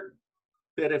certain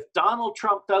that if Donald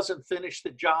Trump doesn't finish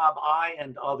the job, I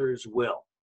and others will.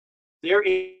 There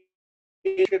is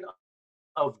a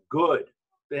of good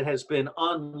that has been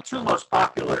on 2 most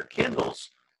popular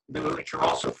Kindles, which are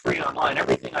also free online.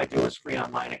 Everything I do is free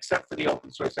online, except for the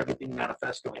open source Everything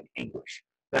Manifesto in English.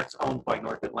 That's owned by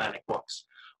North Atlantic Books.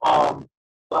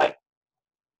 But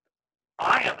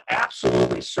I am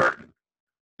absolutely certain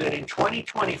that in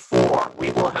 2024, we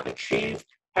will have achieved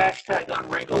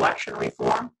 #unrig election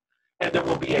reform, and there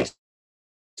will be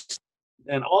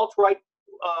an alt-right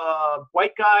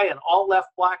white guy, an alt-left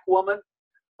black woman,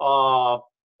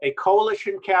 a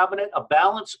coalition cabinet, a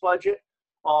balanced budget,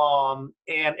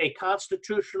 and a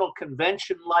constitutional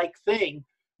convention-like thing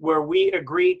where we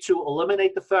agree to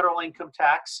eliminate the federal income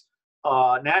tax,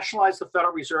 nationalize the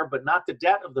Federal Reserve, but not the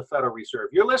debt of the Federal Reserve.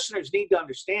 Your listeners need to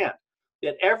understand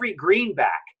that every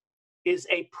greenback is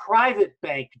a private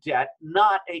bank debt,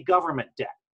 not a government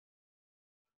debt.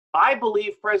 I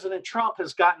believe President Trump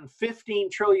has gotten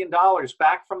 $15 trillion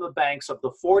back from the banks of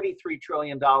the $43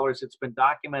 trillion it's been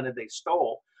documented they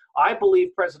stole. I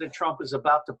believe President Trump is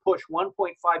about to push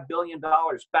 $1.5 billion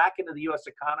back into the U.S.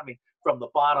 economy from the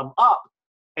bottom up.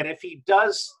 And if he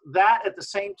does that at the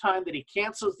same time that he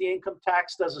cancels the income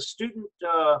tax, does a student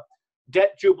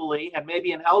debt jubilee, and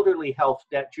maybe an elderly health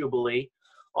debt jubilee,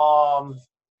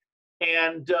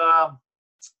 and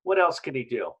what else can he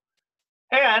do?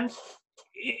 And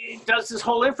it does this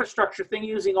whole infrastructure thing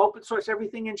using open source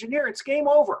everything engineer. It's game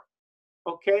over.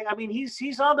 Okay, I mean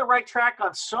he's on the right track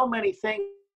on so many things.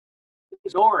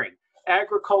 ignoring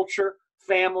agriculture,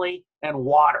 family, and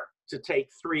water, to take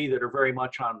three that are very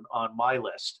much on my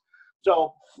list.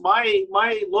 So my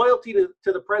loyalty to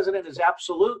the president is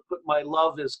absolute, but my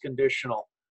love is conditional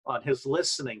on his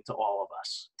listening to all of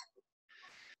us.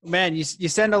 Man, you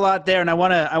send a lot there, and I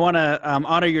want to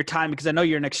honor your time because I know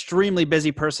you're an extremely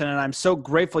busy person, and I'm so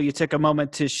grateful you took a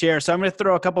moment to share. So I'm going to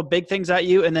throw a couple big things at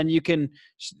you, and then you can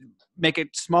make it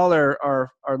smaller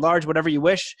or large, whatever you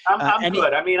wish. I'm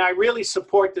good. I mean, I really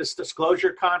support this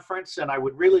disclosure conference, and I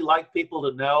would really like people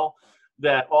to know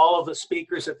that all of the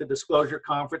speakers at the disclosure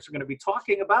conference are going to be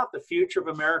talking about the future of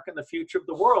America and the future of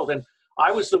the world. And I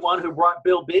was the one who brought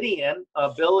Bill Biddy in.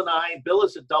 Bill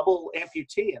is a double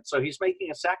amputee, and so he's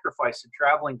making a sacrifice in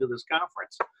traveling to this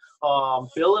conference.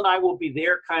 Bill and I will be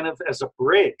there kind of as a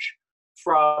bridge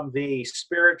from the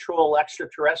spiritual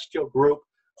extraterrestrial group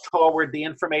toward the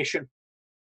information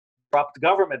corrupt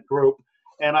government group.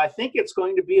 And I think it's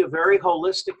going to be a very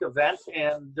holistic event.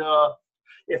 And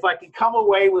if I can come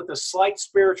away with a slight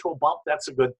spiritual bump, that's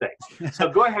a good thing. So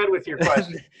go ahead with your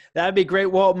question. That'd be great.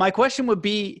 Well, my question would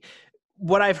be,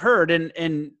 what I've heard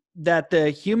and that the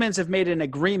humans have made an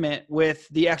agreement with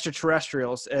the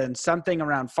extraterrestrials and something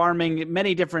around farming.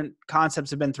 Many different concepts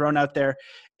have been thrown out there.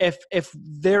 If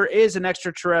there is an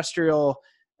extraterrestrial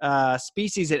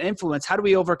species and influence, how do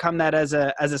we overcome that as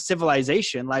a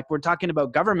civilization? Like, we're talking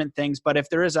about government things, but if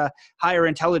there is a higher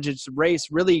intelligence race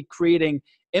really creating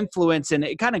influence, and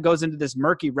it kind of goes into this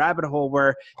murky rabbit hole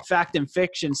where fact and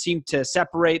fiction seem to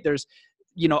separate. There's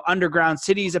underground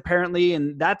cities apparently,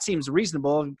 and that seems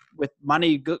reasonable with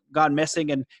money gone missing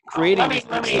and creating.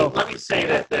 Let me say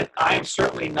that I am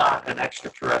certainly not an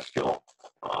extraterrestrial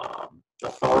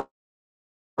authority,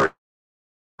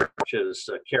 such as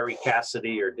Kerry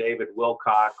Cassidy or David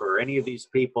Wilcock or any of these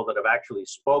people that have actually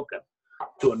spoken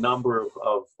to a number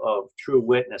of true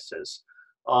witnesses.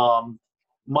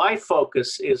 My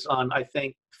focus is on, I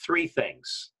think, three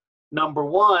things. Number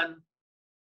one,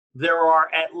 there are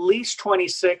at least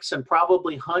 26 and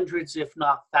probably hundreds, if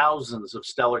not thousands, of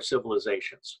stellar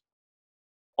civilizations,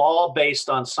 all based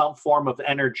on some form of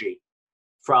energy,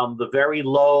 from the very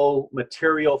low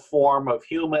material form of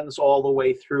humans all the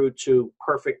way through to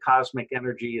perfect cosmic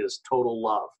energy as total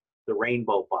love, the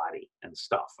rainbow body and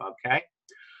stuff, okay?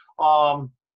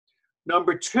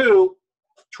 Number two,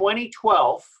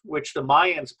 2012, which the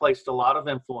Mayans placed a lot of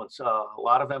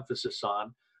emphasis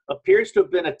on, appears to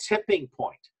have been a tipping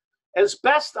point. As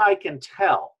best I can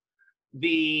tell,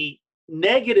 the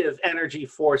negative energy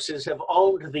forces have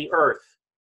owned the earth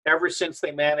ever since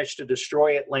they managed to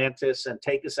destroy Atlantis and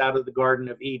take us out of the Garden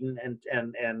of Eden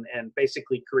and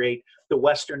basically create the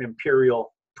Western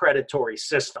imperial predatory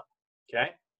system, okay?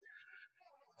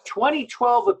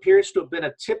 2012 appears to have been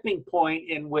a tipping point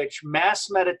in which mass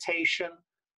meditation,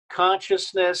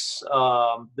 consciousness,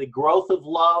 the growth of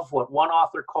love, what one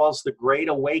author calls the Great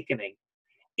Awakening,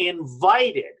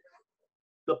 invited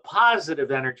the positive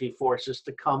energy forces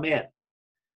to come in.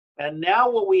 And now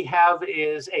what we have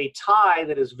is a tide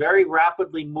that is very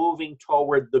rapidly moving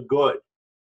toward the good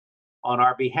on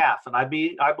our behalf. And I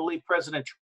believe President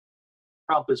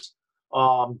Trump is,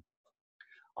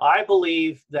 I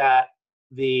believe that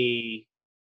the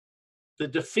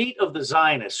defeat of the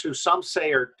Zionists, who some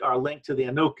say are linked to the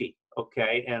Anunnaki,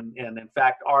 okay, and in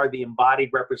fact are the embodied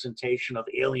representation of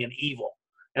alien evil.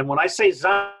 And when I say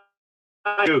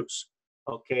Zionists,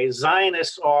 okay,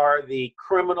 Zionists are the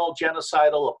criminal,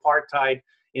 genocidal, apartheid,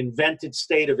 invented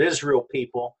state of Israel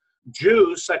people.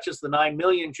 Jews, such as the 9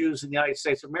 million Jews in the United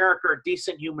States of America, are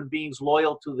decent human beings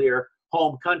loyal to their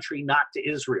home country, not to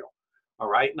Israel. All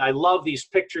right, and I love these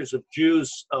pictures of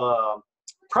Jews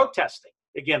protesting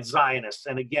against Zionists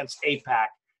and against AIPAC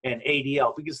and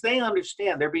ADL, because they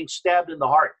understand they're being stabbed in the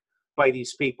heart by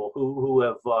these people who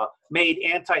have made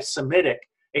anti-Semitic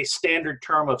a standard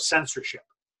term of censorship.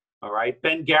 All right,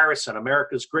 Ben Garrison,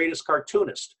 America's greatest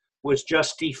cartoonist, was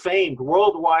just defamed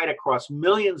worldwide across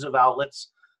millions of outlets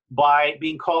by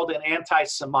being called an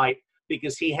anti-Semite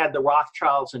because he had the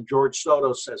Rothschilds and George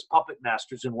Soros as puppet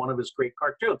masters in one of his great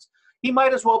cartoons. He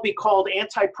might as well be called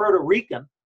anti-Puerto Rican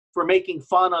for making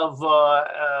fun of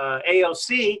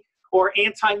AOC, or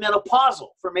anti-menopausal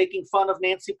for making fun of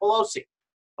Nancy Pelosi.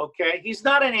 Okay, he's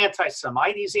not an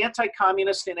anti-Semite. He's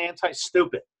anti-communist and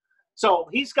anti-stupid. So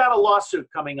he's got a lawsuit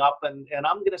coming up, and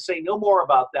I'm going to say no more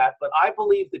about that, but I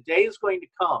believe the day is going to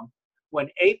come when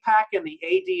AIPAC and the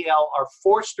ADL are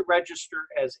forced to register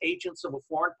as agents of a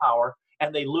foreign power,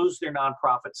 and they lose their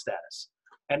nonprofit status.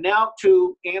 And now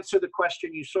to answer the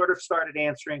question you sort of started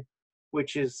answering,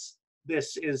 which is,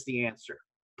 this is the answer: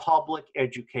 public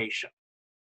education.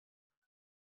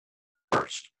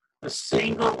 First, The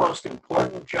single most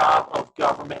important job of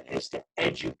government is to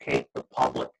educate the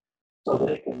public so that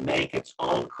it can make its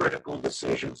own critical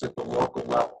decisions at the local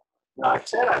level. Now, I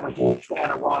said I'm a huge fan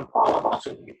of Ron Paul. I'm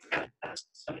also a huge fan of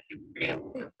Senator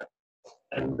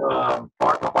and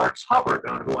Marx Hubbard,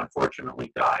 who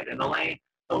unfortunately died, and Elaine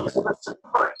Elizabeth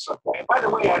Sikoris. Okay, and by the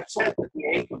way, I've said that the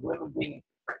age of women being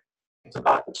free is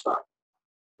about to start.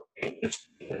 Okay, it used to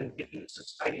be that Indigenous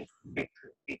societies were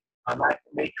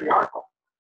matriarchal.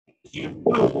 You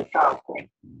knew the child came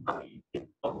from you didn't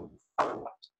know who the father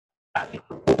was. I think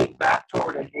we're moving back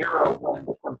toward an era when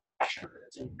the compassion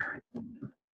that's inherent in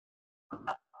women, I'm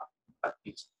not talking about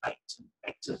these fights and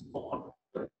fights is no longer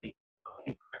politically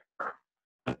incorrect term.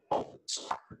 And all the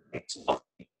soccer fights, most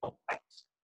people fights.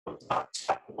 It's not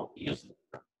acceptable to use the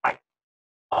term fight.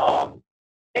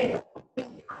 They have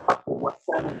completely corrupted what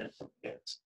feminism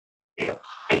is. They have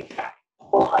hijacked the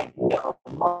whole idea of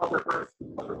Mother Earth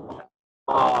and Mother Land.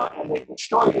 And they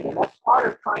destroyed it, and that's part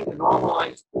of trying to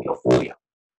normalize pedophilia.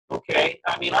 Okay,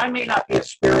 I mean, I may not be a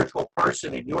spiritual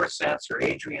person in your sense or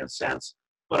Adrian's sense,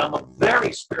 but I'm a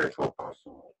very spiritual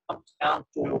person when it comes down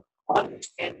to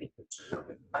understanding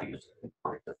conservative values that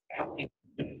encourage the family and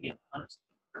community and honesty.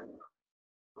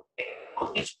 Okay,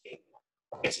 all these people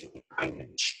are basically trying to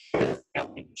destroy the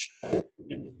family, destroy the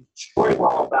community, destroy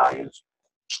moral values,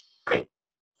 destroy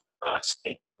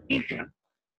state cohesion.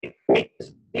 It creates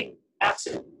this big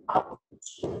massive problem of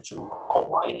consumers who are all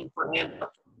whining for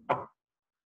handouts.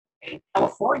 In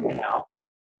California now,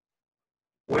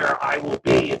 where I will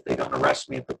be if they don't arrest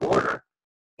me at the border,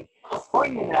 in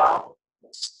California now, the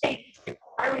state is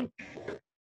requiring people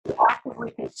to actively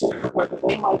consider whether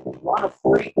they might be one of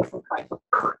 40 different kinds of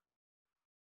pervert.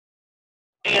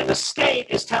 And the state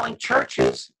is telling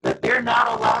churches that they're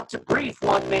not allowed to brief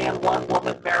one man, one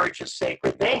woman, marriage is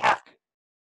sacred. They have to.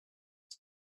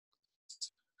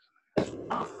 It's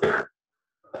one of their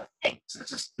things.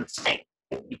 This is insane.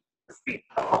 I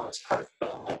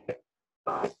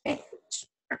think the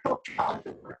spiritual challenge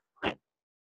of our time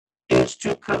is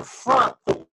to confront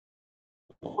the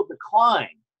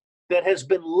decline that has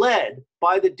been led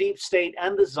by the deep state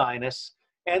and the Zionists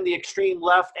and the extreme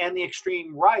left and the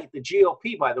extreme right. The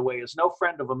GOP, by the way, is no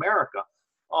friend of America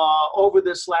over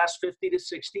this last 50 to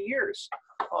 60 years.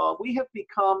 We have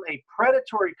become a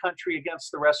predatory country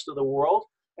against the rest of the world,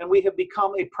 and we have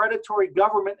become a predatory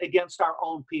government against our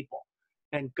own people.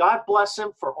 And God bless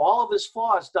him for all of his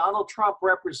flaws. Donald Trump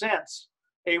represents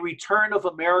a return of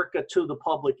America to the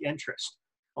public interest.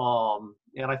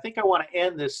 And I think I want to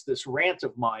end this rant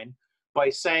of mine by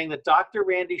saying that Dr.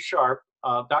 Randy Sharp,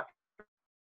 Dr.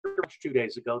 2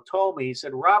 days ago, told me, he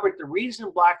said, Robert, the reason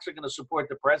blacks are going to support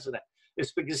the president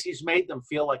is because he's made them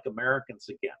feel like Americans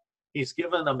again. He's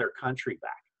given them their country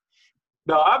back.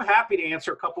 Now, I'm happy to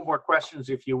answer a couple more questions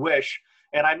if you wish.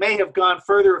 And I may have gone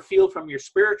further afield from your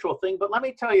spiritual thing, but let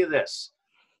me tell you this.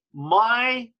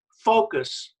 My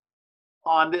focus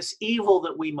on this evil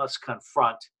that we must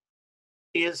confront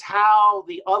is how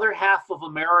the other half of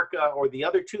America, or the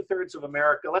other 2/3 of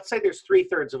America, let's say there's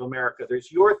 3/3 of America.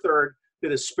 There's your third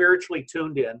that is spiritually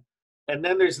tuned in, and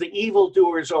then there's the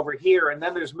evildoers over here, and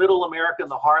then there's middle America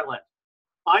and the heartland.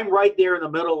 I'm right there in the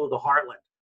middle of the heartland.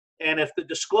 And if the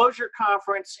disclosure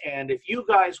conference and if you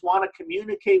guys want to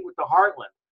communicate with the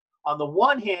heartland, on the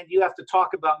one hand, you have to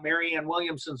talk about Marianne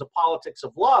Williamson's A Politics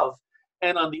of Love.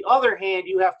 And on the other hand,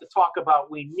 you have to talk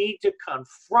about we need to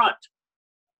confront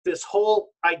this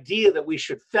whole idea that we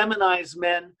should feminize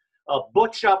men,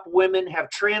 butch up women, have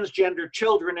transgender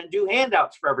children, and do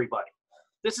handouts for everybody.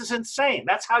 This is insane.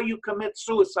 That's how you commit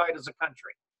suicide as a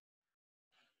country.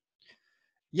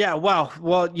 Yeah, wow.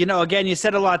 Well, again, you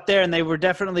said a lot there, and they were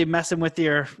definitely messing with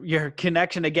your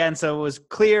connection again. So it was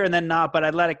clear and then not, but I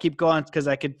let it keep going because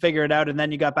I could figure it out. And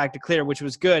then you got back to clear, which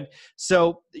was good.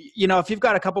 So, if you've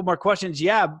got a couple more questions,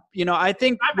 I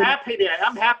think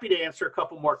I'm happy to answer a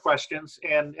couple more questions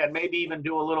and maybe even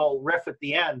do a little riff at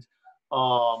the end.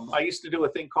 I used to do a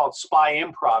thing called Spy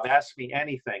Improv, Ask Me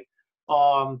Anything.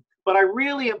 But I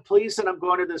really am pleased that I'm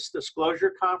going to this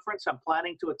disclosure conference. I'm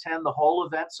planning to attend the whole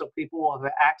event so people will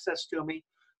have access to me.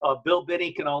 Bill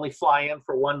Binney can only fly in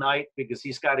for one night because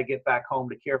he's got to get back home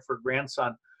to care for a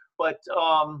grandson. But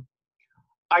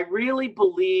I really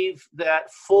believe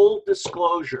that full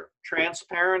disclosure,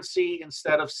 transparency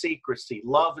instead of secrecy,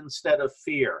 love instead of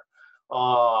fear,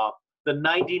 the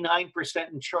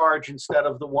 99% in charge instead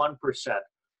of the 1%.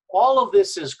 All of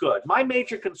this is good. My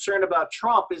major concern about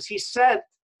Trump is he said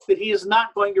that he is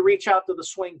not going to reach out to the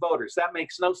swing voters. That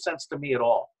makes no sense to me at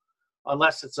all,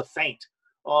 unless it's a feint.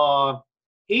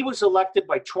 He was elected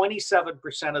by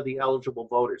 27% of the eligible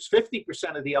voters.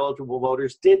 50% of the eligible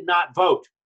voters did not vote.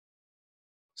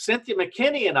 Cynthia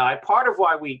McKinney and I, part of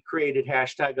why we created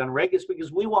hashtag Unrig is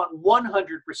because we want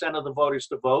 100% of the voters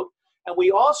to vote. And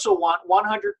we also want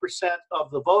 100%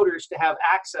 of the voters to have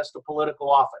access to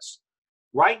political office.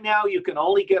 Right now, you can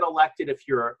only get elected if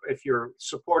you're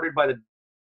supported by the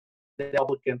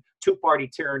Republican two-party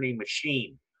tyranny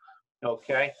machine.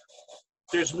 Okay?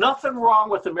 There's nothing wrong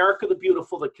with America the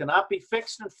Beautiful that cannot be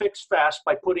fixed and fixed fast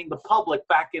by putting the public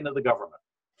back into the government.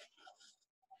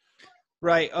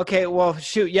 Right. Okay. Well,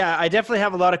 shoot. Yeah, I definitely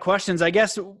have a lot of questions. I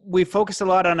guess we focus a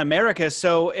lot on America.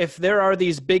 So if there are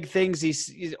these big things,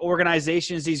 these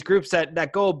organizations, these groups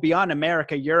that go beyond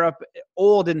America, Europe,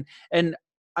 old, and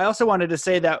I also wanted to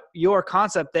say that your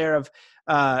concept there of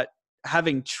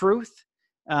having truth,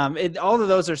 all of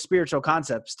those are spiritual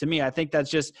concepts to me. I think that's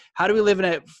just, how do we live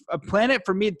in a planet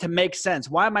for me to make sense?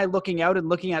 Why am I looking out and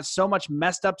looking at so much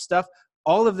messed up stuff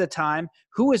all of the time?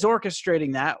 Who is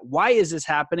orchestrating that? Why is this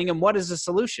happening? And what is the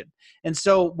solution? And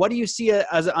so what do you see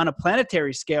as on a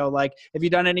planetary scale? Like, have you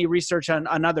done any research on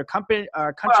other countries?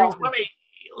 Well,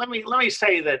 let me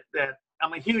say that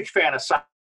I'm a huge fan of science.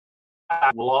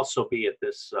 Will also be at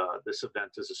this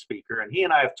event as a speaker, and he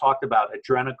and I have talked about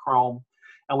adrenochrome,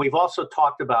 and we've also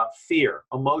talked about fear,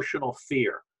 emotional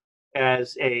fear,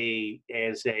 as a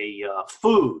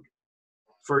food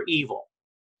for evil.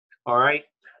 All right.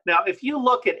 Now, if you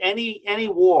look at any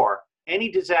war,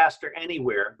 any disaster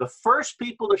anywhere, the first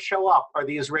people to show up are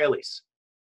the Israelis.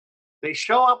 They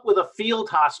show up with a field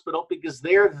hospital because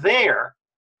they're there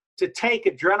to take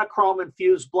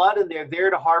adrenochrome-infused blood, and they're there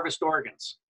to harvest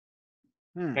organs.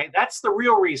 Okay, that's the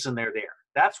real reason they're there.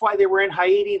 That's why they were in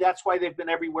Haiti. That's why they've been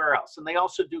everywhere else. And they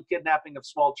also do kidnapping of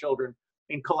small children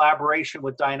in collaboration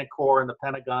with Dynacorp and the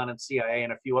Pentagon and CIA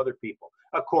and a few other people,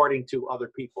 according to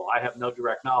other people. I have no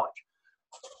direct knowledge.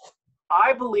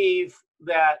 I believe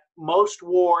that most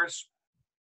wars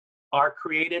are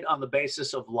created on the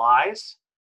basis of lies,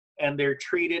 and they're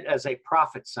treated as a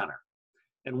profit center.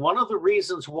 And one of the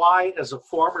reasons why, as a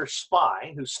former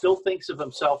spy who still thinks of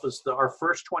himself as our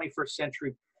first 21st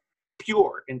century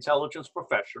pure intelligence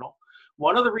professional,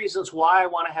 one of the reasons why I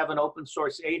want to have an open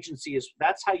source agency is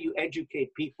that's how you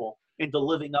educate people into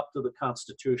living up to the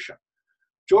Constitution.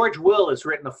 George Will has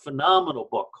written a phenomenal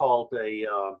book called A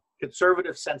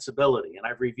Conservative Sensibility, and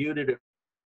I've reviewed it at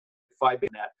 5net.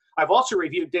 I've also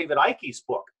reviewed David Icke's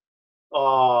book,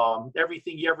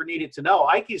 Everything You Ever Needed to Know.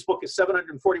 Icke's book is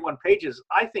 741 pages.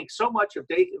 I think so much of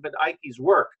David Icke's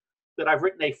work that I've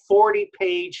written a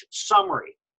 40-page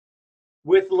summary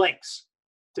with links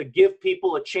to give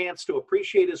people a chance to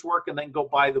appreciate his work and then go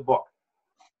buy the book.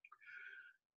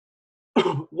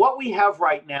 What we have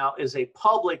right now is a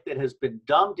public that has been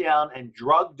dumbed down and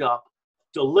drugged up,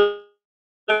 delivered,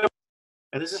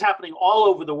 and this is happening all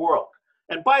over the world.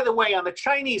 And by the way, on the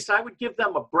Chinese, I would give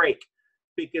them a break,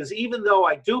 because even though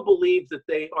I do believe that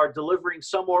they are delivering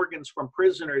some organs from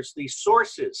prisoners, the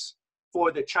sources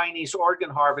for the Chinese organ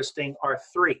harvesting are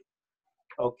 3,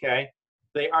 okay?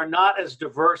 They are not as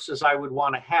diverse as I would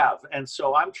want to have. And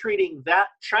so I'm treating that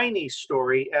Chinese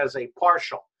story as a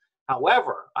partial.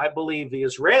 However, I believe the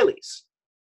Israelis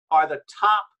are the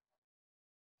top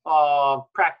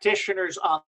practitioners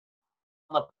on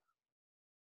the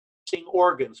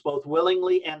organs, both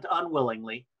willingly and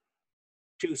unwillingly,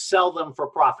 to sell them for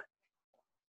profit.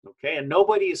 Okay, and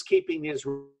nobody is keeping the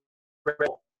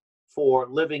Israelis for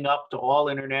living up to all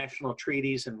international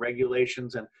treaties and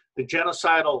regulations, and the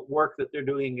genocidal work that they're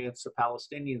doing against the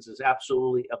Palestinians is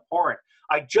absolutely abhorrent.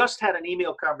 I just had an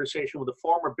email conversation with a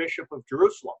former bishop of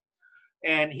Jerusalem,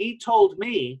 and he told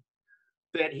me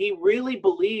that he really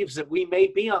believes that we may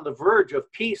be on the verge of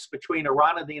peace between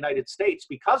Iran and the United States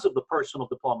because of the personal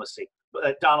diplomacy.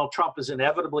 Donald Trump is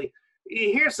inevitably,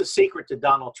 here's the secret to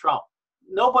Donald Trump.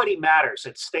 Nobody matters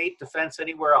at state, defense,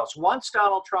 anywhere else. Once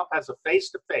Donald Trump has a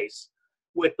face-to-face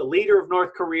with the leader of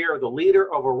North Korea or the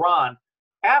leader of Iran,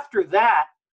 after that,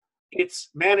 it's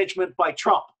management by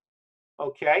Trump,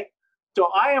 okay? So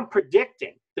I am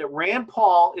predicting that Rand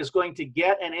Paul is going to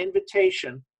get an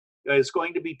invitation, is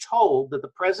going to be told that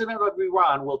the president of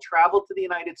Iran will travel to the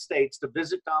United States to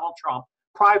visit Donald Trump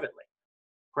privately.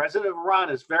 President of Iran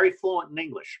is very fluent in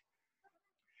English.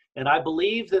 And I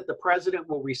believe that the president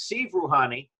will receive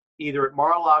Rouhani either at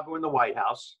Mar-a-Lago or in the White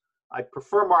House. I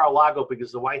prefer Mar-a-Lago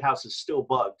because the White House is still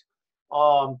bugged.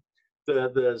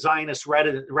 The Zionist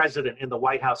resident in the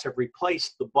White House have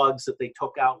replaced the bugs that they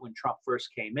took out when Trump first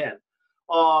came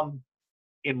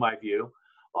in my view.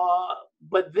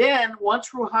 But then once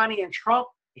Rouhani and Trump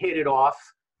hit it off,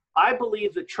 I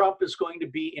believe that Trump is going to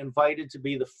be invited to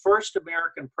be the first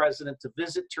American president to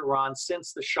visit Tehran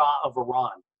since the Shah of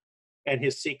Iran and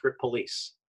his secret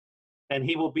police. And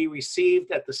he will be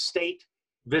received at the State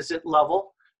visit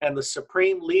level, and the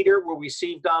supreme leader will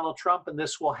receive Donald Trump, and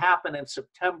this will happen in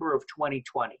September of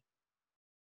 2020.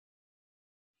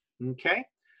 Okay,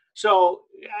 so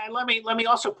let me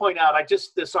also point out,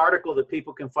 this article that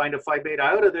people can find at Phi Beta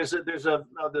Iota. There's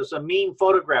a meme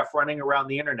photograph running around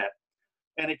the internet,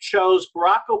 and it shows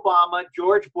Barack Obama,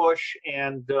 George Bush,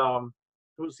 and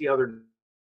who's the other?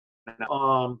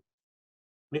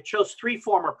 It shows three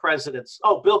former presidents.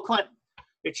 Oh, Bill Clinton.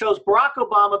 It shows Barack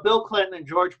Obama, Bill Clinton, and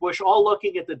George Bush all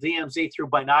looking at the DMZ through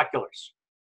binoculars.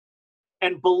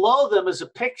 And below them is a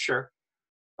picture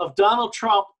of Donald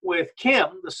Trump with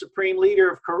Kim, the supreme leader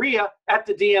of Korea, at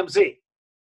the DMZ.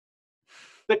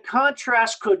 The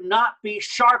contrast could not be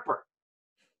sharper.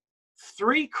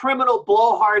 Three criminal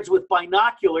blowhards with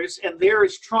binoculars, and there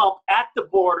is Trump at the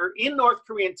border in North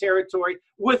Korean territory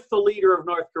with the leader of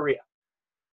North Korea.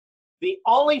 The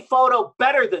only photo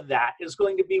better than that is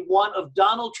going to be one of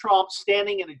Donald Trump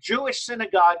standing in a Jewish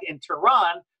synagogue in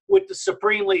Tehran with the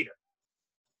supreme leader.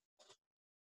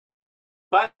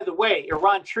 By the way,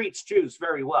 Iran treats Jews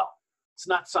very well. It's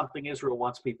not something Israel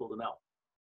wants people to know.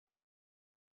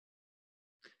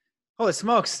 Holy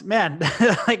smokes, man.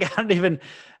 Like I don't even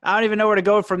know where to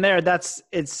go from there.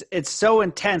 It's so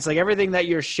intense. Like everything that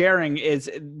you're sharing is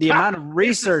the amount of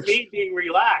research. This is me being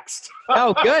relaxed.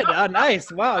 Oh, good. Oh,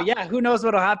 nice. Wow. Yeah. Who knows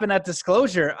what'll happen at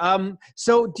disclosure?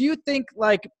 So do you think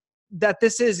like that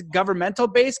this is governmental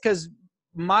based? Because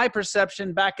my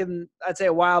perception back in, I'd say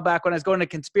a while back when I was going to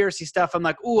conspiracy stuff, I'm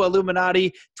like, ooh,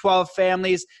 Illuminati, 12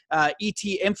 families, ET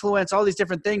influence, all these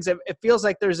different things. It feels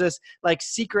like there's this like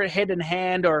secret hidden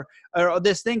hand or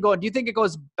this thing going. Do you think it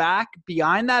goes back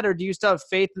behind that, or do you still have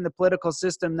faith in the political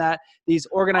system that these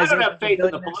organizations? I don't have faith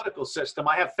in the political system.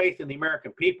 I have faith in the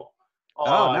American people.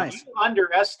 Oh, nice.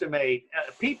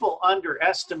 People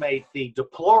underestimate the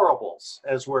deplorables,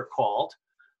 as we're called.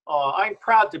 I'm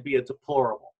proud to be a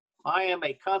deplorable. I am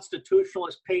a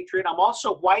constitutionalist patriot. I'm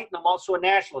also white, and I'm also a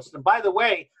nationalist. And by the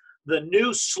way, the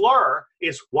new slur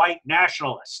is white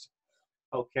nationalist.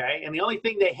 Okay? And the only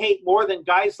thing they hate more than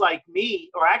guys like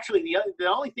me, or actually the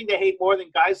only thing they hate more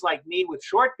than guys like me with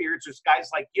short beards is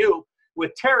guys like you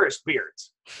with terrorist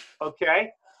beards.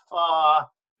 Okay?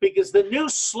 Because the new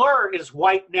slur is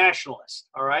white nationalist.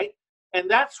 All right? And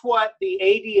that's what the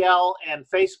ADL and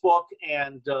Facebook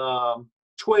and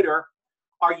Twitter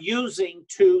are using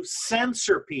to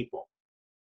censor people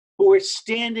who are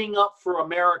standing up for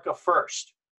America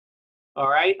first. All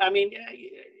right? I mean,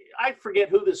 I forget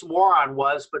who this moron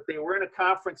was, but they were in a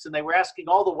conference and they were asking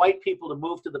all the white people to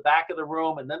move to the back of the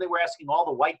room, and then they were asking all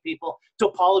the white people to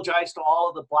apologize to all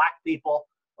of the black people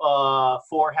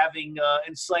for having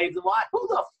enslaved them. Who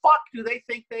the fuck do they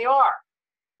think they are?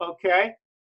 Okay?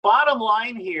 Bottom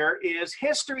line here is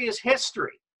history is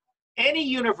history. Any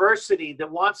university that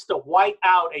wants to white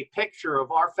out a picture of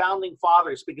our founding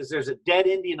fathers because there's a dead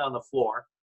Indian on the floor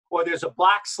or there's a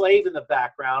black slave in the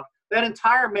background, that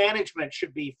entire management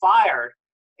should be fired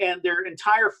and their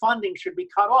entire funding should be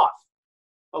cut off.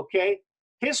 Okay?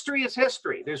 History is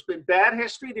history. There's been bad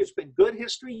history. There's been good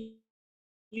history.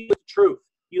 You live the truth.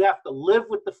 You have to live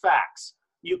with the facts.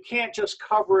 You can't just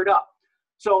cover it up.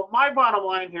 So my bottom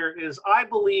line here is I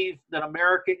believe that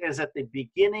America is at the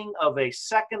beginning of a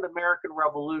second American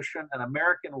Revolution, an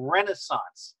American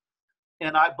Renaissance.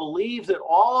 And I believe that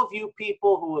all of you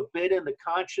people who have been in the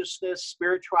consciousness,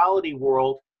 spirituality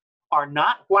world are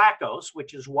not wackos,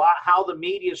 which is how the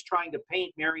media is trying to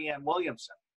paint Marianne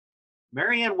Williamson.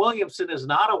 Marianne Williamson is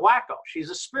not a wacko.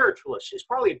 She's a spiritualist. She's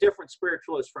probably a different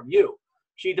spiritualist from you.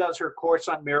 She does her Course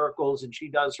on Miracles, and she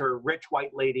does her rich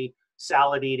white lady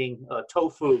salad-eating,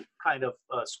 tofu kind of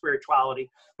spirituality.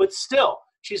 But still,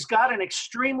 she's got an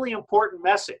extremely important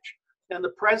message. And the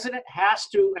president has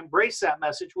to embrace that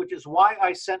message, which is why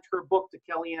I sent her book to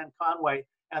Kellyanne Conway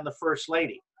and the First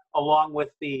Lady, along with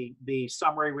the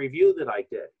summary review that I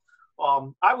did.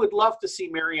 I would love to see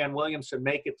Marianne Williamson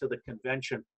make it to the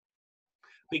convention,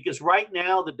 because right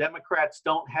now the Democrats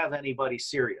don't have anybody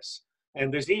serious.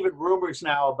 And there's even rumors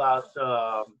now about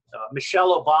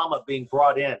Michelle Obama being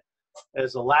brought in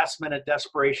as a last-minute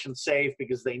desperation save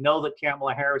because they know that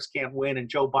Kamala Harris can't win and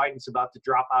Joe Biden's about to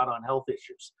drop out on health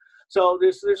issues. So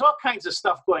there's all kinds of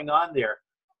stuff going on there.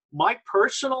 My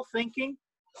personal thinking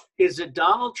is that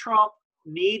Donald Trump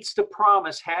needs to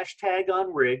promise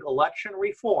 #unrig election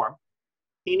reform.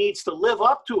 He needs to live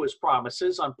up to his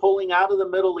promises on pulling out of the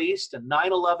Middle East and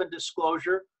 9/11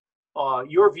 disclosure.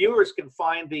 Your viewers can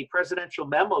find the presidential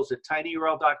memos at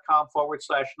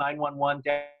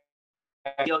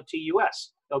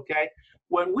tinyurl.com/911-DOTUS. Okay.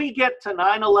 When we get to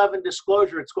 9/11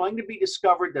 disclosure, it's going to be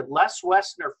discovered that Les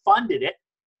Wessner funded it.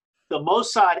 The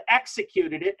Mossad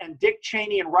executed it, and Dick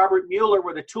Cheney and Robert Mueller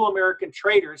were the two American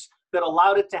traitors that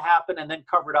allowed it to happen and then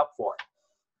covered up for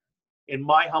it, in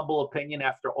my humble opinion,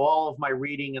 after all of my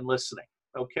reading and listening.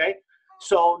 Okay?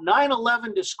 So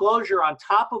 9/11 disclosure on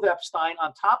top of Epstein,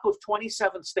 on top of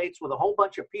 27 states with a whole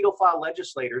bunch of pedophile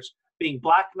legislators being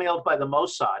blackmailed by the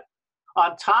Mossad,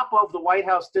 on top of the White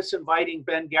House disinviting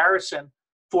Ben Garrison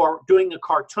for doing a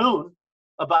cartoon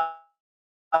about,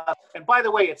 and by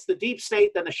the way, it's the deep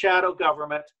state, then the shadow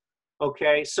government.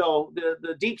 Okay, so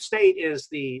the deep state is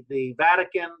the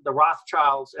Vatican, the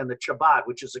Rothschilds, and the Chabad,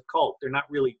 which is a cult. They're not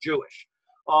really Jewish.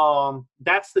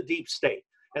 That's the deep state.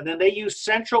 And then they use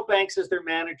central banks as their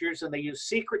managers, and they use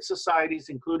secret societies,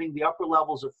 including the upper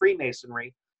levels of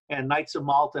Freemasonry and Knights of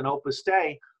Malta and Opus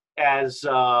Dei, as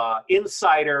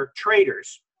insider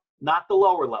traders, not the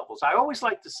lower levels. I always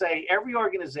like to say every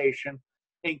organization,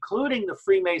 including the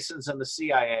Freemasons and the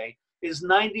CIA, is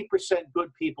 90%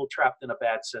 good people trapped in a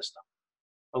bad system.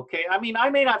 Okay, I mean, I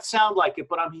may not sound like it,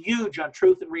 but I'm huge on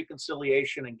truth and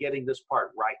reconciliation and getting this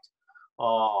part right.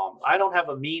 I don't have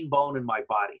a mean bone in my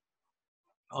body.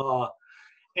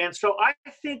 And so I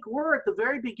think we're at the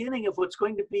very beginning of what's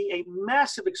going to be a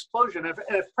massive explosion. And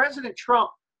if President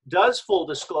Trump does full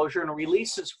disclosure and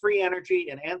releases free energy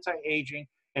and anti-aging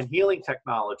and healing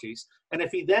technologies, and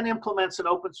if he then implements an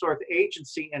open source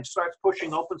agency and starts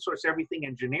pushing open source everything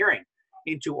engineering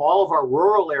into all of our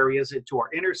rural areas, into our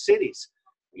inner cities,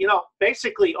 you know,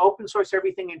 basically open source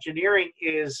everything engineering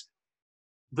is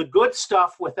the good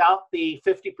stuff without the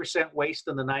 50% waste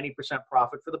and the 90%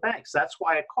 profit for the banks. That's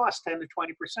why it costs 10 to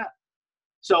 20%.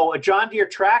 So a John Deere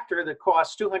tractor that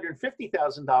costs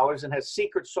 $250,000 and has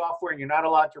secret software and you're not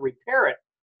allowed to repair it,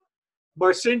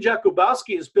 Marcin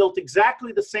Jakubowski has built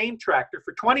exactly the same tractor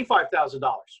for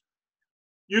 $25,000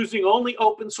 using only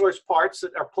open source parts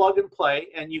that are plug and play,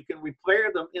 and you can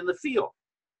repair them in the field.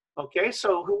 Okay,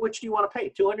 so which do you want to pay,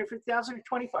 $250,000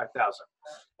 or $25,000?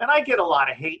 And I get a lot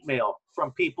of hate mail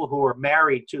from people who are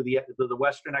married to the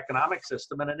Western economic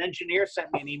system. And an engineer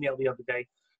sent me an email the other day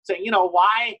saying, you know,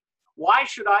 why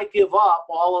should I give up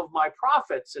all of my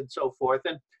profits and so forth?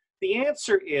 And the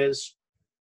answer is,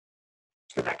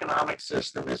 the economic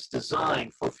system is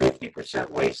designed for 50%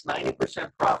 waste,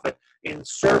 90% profit in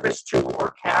service to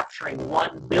or capturing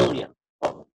 1 billion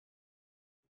of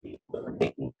people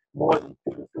making more than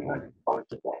 $200 to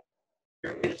 $300 a day.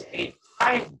 There is a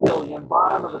 5 billion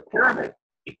bottom of the pyramid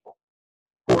people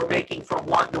who are making from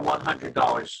 $1 to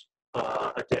 $100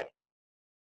 a day.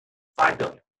 5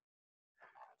 billion.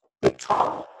 The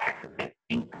total aggregate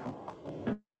income of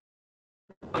 $1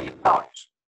 billion.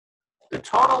 The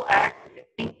total aggregate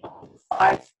income of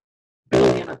 5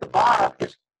 billion at the bottom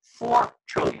is $4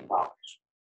 trillion.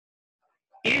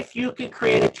 If you can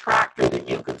create a tractor that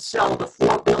you can sell to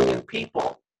 4 billion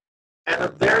people at a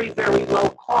very, very low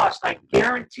cost, I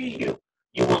guarantee you,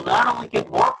 you will not only get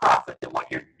more profit than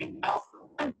what you're getting now for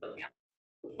 1 billion,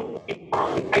 you will be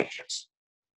more gracious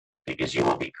because you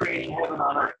will be creating heaven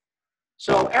on earth.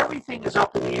 So everything is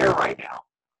up in the air right now.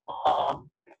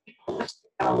 Holistic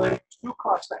analytics, true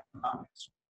cost economics,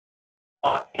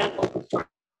 and open source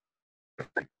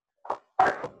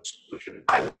part of the solution.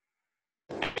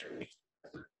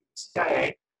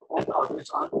 CIA and others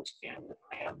understand that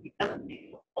I am the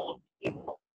enemy of all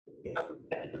people. If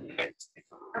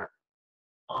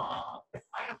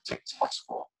I am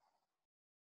successful,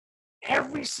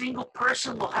 every single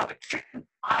person will have a chicken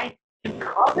pie in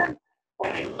their oven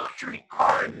and a luxury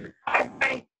car in their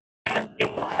driveway, and they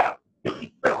will have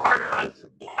really good hard-ons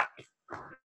and be happy.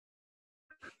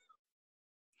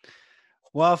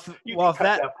 Well, if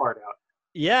that part out.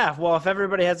 Yeah, well, if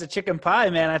everybody has a chicken pie,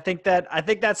 man, I think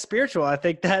that's spiritual. I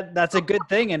think that's a good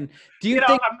thing. And do you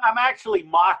think I'm actually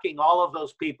mocking all of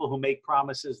those people who make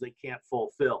promises they can't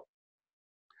fulfill?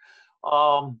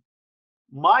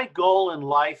 My goal in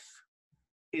life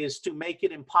is to make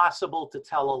it impossible to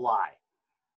tell a lie.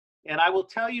 And I will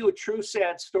tell you a true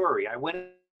sad story.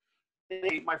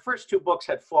 My first 2 books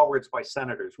had forewords by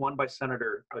senators, one by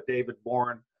Senator David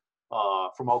Bourne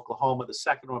from Oklahoma, the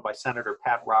second one by Senator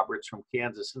Pat Roberts from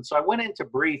Kansas. And so I went in to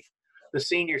brief the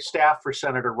senior staff for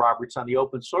Senator Roberts on the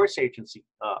open source agency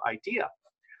idea.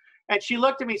 And she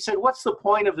looked at me and said, "What's the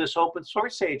point of this open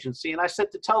source agency?" And I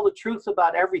said, "To tell the truth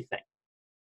about everything."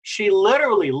 She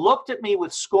literally looked at me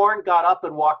with scorn, got up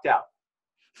and walked out.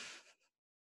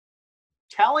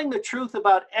 Telling the truth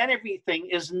about everything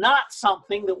is not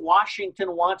something that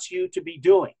Washington wants you to be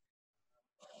doing,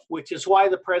 which is why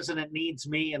the president needs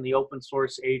me and the open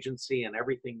source agency and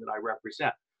everything that I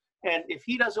represent. And if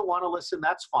he doesn't want to listen,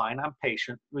 that's fine. I'm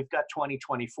patient. We've got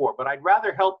 2024. But I'd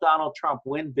rather help Donald Trump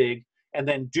win big and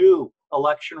then do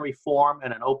election reform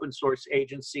and an open source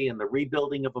agency and the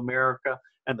rebuilding of America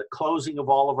and the closing of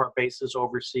all of our bases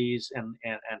overseas and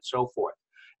so forth.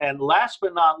 And last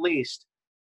but not least,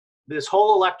 this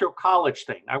whole electoral college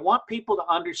thing. I want people to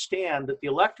understand that the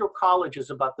electoral college is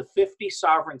about the 50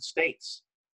 sovereign states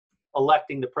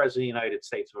electing the President of the United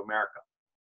States of America.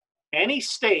 Any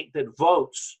state that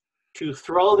votes to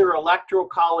throw their electoral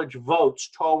college votes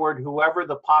toward whoever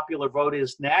the popular vote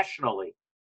is nationally,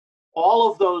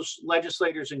 all of those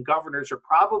legislators and governors are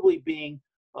probably being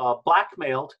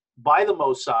blackmailed by the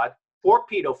Mossad for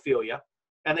pedophilia,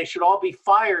 and they should all be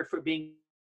fired for being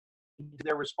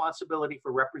their responsibility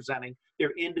for representing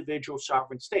their individual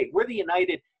sovereign state. We're the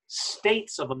United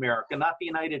States of America, not the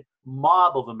United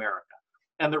Mob of America.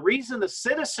 And the reason the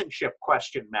citizenship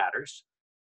question matters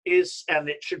is, and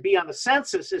it should be on the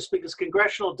census, is because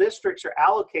congressional districts are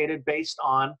allocated based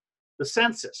on the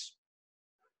census.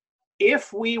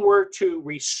 If we were to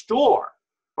restore,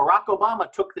 Barack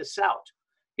Obama took this out,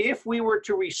 if we were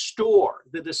to restore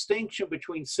the distinction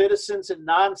between citizens and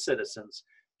non-citizens,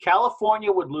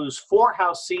 California would lose 4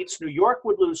 House seats, New York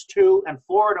would lose 2, and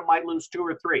Florida might lose 2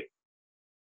 or 3.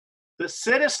 The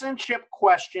citizenship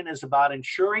question is about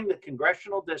ensuring that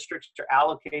congressional districts are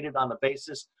allocated on the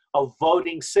basis of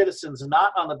voting citizens,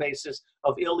 not on the basis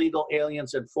of illegal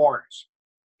aliens and foreigners.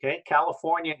 Okay,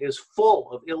 California is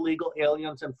full of illegal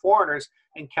aliens and foreigners,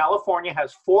 and California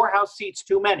has 4 House seats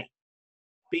too many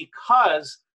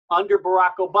because under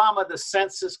Barack Obama, the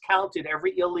census counted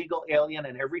every illegal alien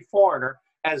and every foreigner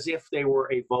as if they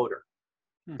were a voter.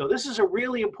 So this is a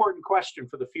really important question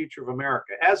for the future of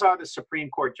America, as are the Supreme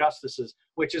Court justices,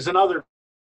 which is another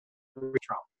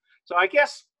Trump. So I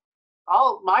guess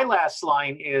my last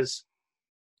line is,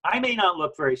 I may not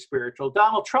look very spiritual.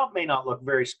 Donald Trump may not look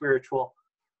very spiritual,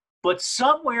 but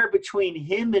somewhere between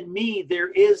him and me,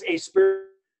 there is a spirit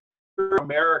of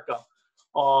America.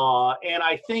 And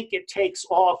I think it takes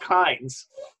all kinds.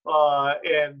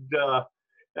 And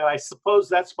I suppose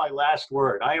that's my last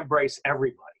word. I embrace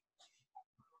everybody.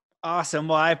 Awesome.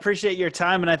 Well, I appreciate your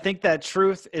time. And I think that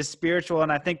truth is spiritual.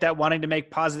 And I think that wanting to make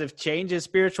positive change is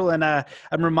spiritual. And I'm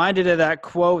reminded of that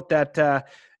quote that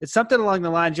it's something along the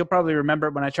lines, you'll probably remember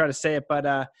it when I try to say it,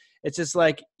 but it's just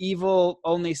like evil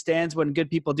only stands when good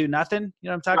people do nothing. You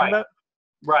know what I'm talking about?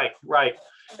 Right.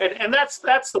 And that's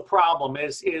the problem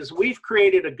is we've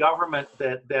created a government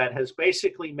that has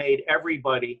basically made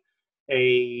everybody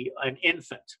an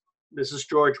infant. This is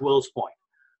George Will's point.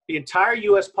 The entire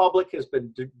U.S. public has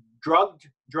been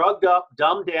drugged up,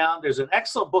 dumbed down. There's an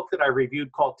excellent book that I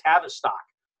reviewed called Tavistock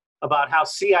about how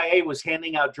CIA was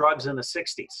handing out drugs in the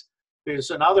 60s. There's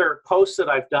another post that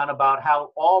I've done about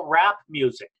how all rap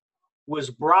music was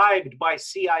bribed by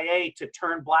CIA to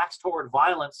turn blacks toward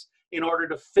violence in order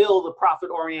to fill the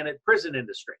profit-oriented prison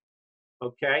industry.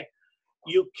 Okay?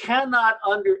 You cannot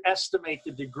underestimate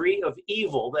the degree of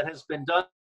evil that has been done,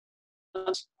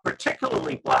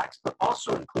 particularly blacks, but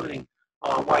also including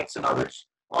whites and others,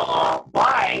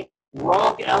 by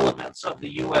rogue elements of the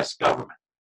U.S. government.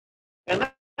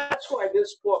 And that's why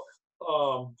this book,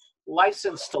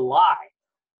 License to Lie,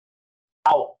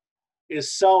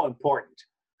 is so important.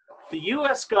 The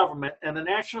U.S. government and the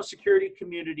national security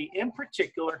community in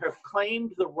particular have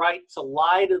claimed the right to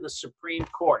lie to the Supreme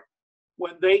Court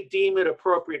when they deem it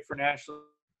appropriate for national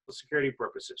security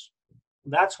purposes.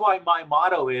 That's why my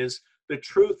motto is, the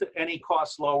truth at any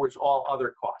cost lowers all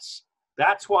other costs.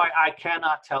 That's why I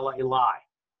cannot tell a lie,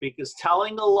 because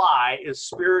telling a lie is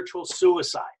spiritual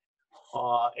suicide.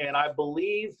 And I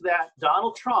believe that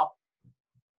Donald Trump,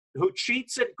 who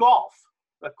cheats at golf,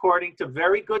 according to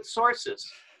very good sources,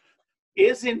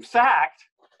 is in fact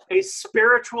a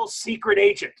spiritual secret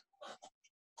agent.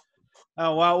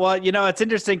 Oh, wow. Well, you know, it's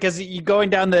interesting because you're going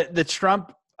down the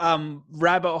Trump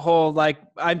rabbit hole. Like,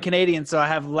 I'm Canadian, so I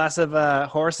have less of a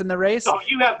horse in the race. Oh,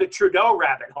 you have the Trudeau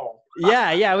rabbit hole.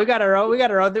 Yeah, we got our own.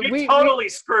 You're totally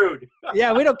screwed.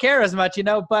 Yeah, we don't care as much, you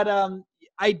know. But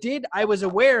I was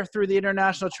aware through the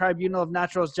International Tribunal of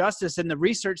Natural Justice and the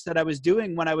research that I was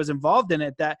doing when I was involved in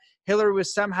it that Hillary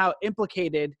was somehow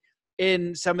implicated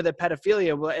in some of the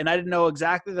pedophilia. And I didn't know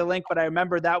exactly the link, but I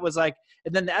remember that was like,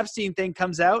 and then the Epstein thing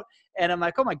comes out, and I'm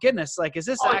like, oh my goodness, like, is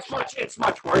this actually? It's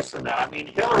much worse than that. I mean,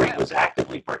 Hillary was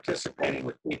actively participating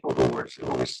with people who were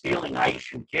stealing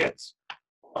Haitian kids,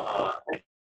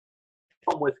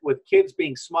 with kids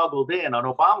being smuggled in. And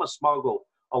Obama smuggled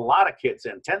a lot of kids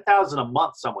in, 10,000 a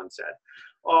month, someone said.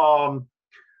 A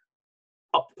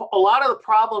lot of the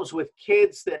problems with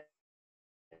kids that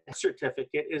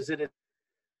certificate is that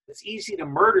it's easy to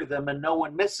murder them and no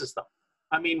one misses them.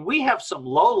 I mean, we have some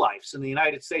lowlifes in the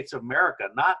United States of America,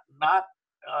 not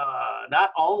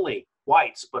only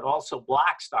whites, but also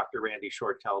blacks, Dr. Randy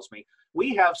Short tells me.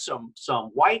 We have some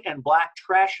white and black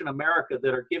trash in America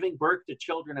that are giving birth to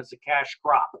children as a cash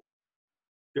crop.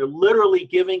 They're literally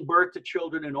giving birth to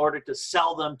children in order to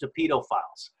sell them to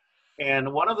pedophiles.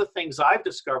 And one of the things I've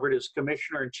discovered as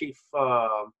Commissioner and Chief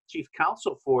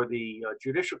Counsel for the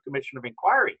Judicial Commission of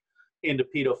Inquiry into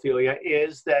pedophilia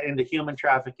is that into human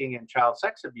trafficking and child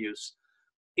sex abuse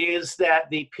is that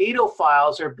the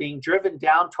pedophiles are being driven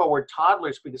down toward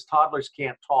toddlers because toddlers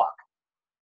can't talk.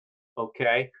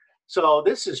 Okay, so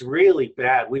this is really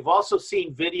bad. We've also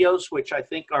seen videos, which I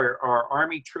think our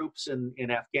Army troops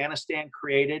in Afghanistan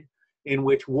created, in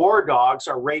which war dogs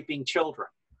are raping children.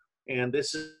 And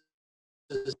this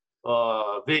is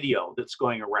a video that's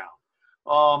going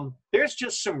around. There's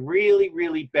just some really,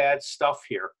 really bad stuff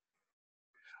here.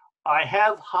 I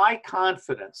have high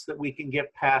confidence that we can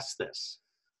get past this.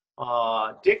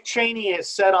 Dick Cheney has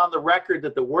said on the record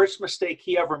that the worst mistake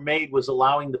he ever made was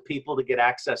allowing the people to get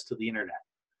access to the internet.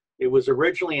 It was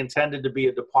originally intended to be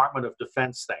a Department of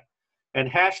Defense thing. And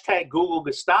hashtag Google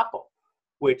Gestapo,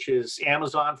 which is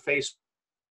Amazon, Facebook,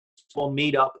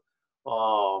 Meetup,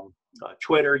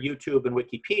 Twitter, YouTube, and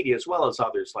Wikipedia, as well as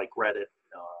others like Reddit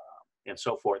and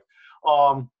so forth.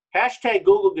 Hashtag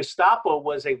Google Gestapo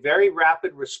was a very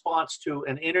rapid response to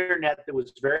an internet that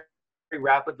was very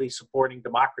rapidly supporting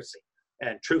democracy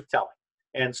and truth-telling.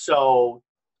 And so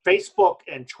Facebook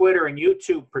and Twitter and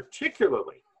YouTube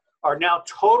particularly are now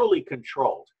totally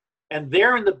controlled. And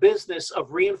they're in the business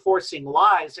of reinforcing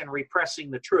lies and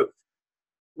repressing the truth,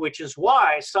 which is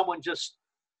why someone just,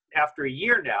 after a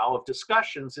year now of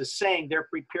discussions, is saying they're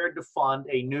prepared to fund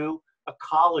a new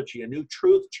ecology, a new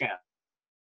truth channel.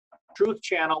 Truth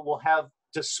channel will have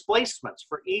displacements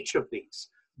for each of these.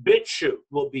 BitChute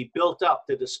will be built up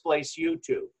to displace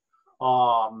YouTube.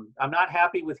 I'm not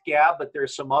happy with Gab, but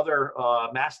there's some other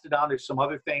Mastodon, there's some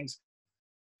other things.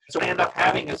 So we end up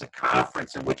having as a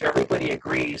conference in which everybody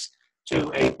agrees to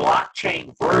a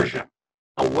blockchain version,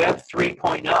 a Web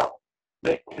 3.0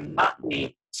 that cannot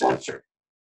be censored.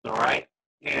 All right?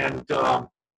 And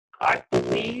I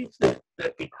believe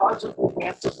that because of the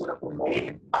advances that have been made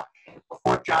in blockchain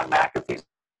before John McAfee,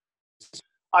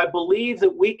 I believe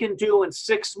that we can do in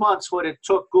 6 months what it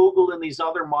took Google and these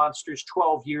other monsters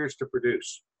 12 years to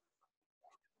produce.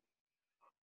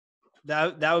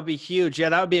 That would be huge. Yeah,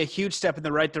 that would be a huge step in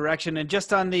the right direction. And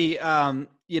just on the,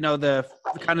 the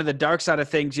kind of the dark side of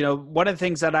things, one of the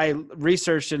things that I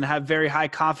researched and have very high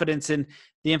confidence in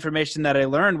the information that I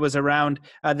learned was around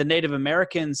the Native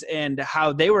Americans and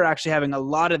how they were actually having a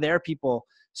lot of their people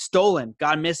stolen,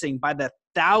 gone missing by the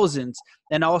thousands.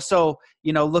 And also,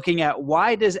 looking at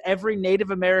why does every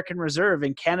Native American reserve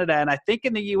in Canada and I think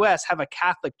in the US have a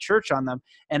Catholic church on them?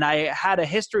 And I had a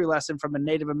history lesson from a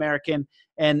Native American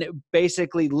and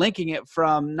basically linking it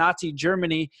from Nazi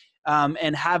Germany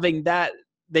and having that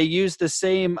they use the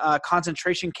same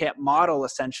concentration camp model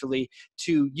essentially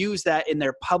to use that in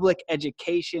their public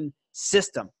education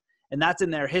system. And that's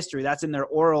in their history. That's in their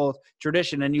oral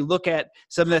tradition. And you look at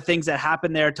some of the things that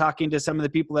happened there, talking to some of the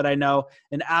people that I know,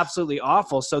 and absolutely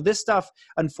awful. So this stuff,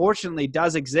 unfortunately,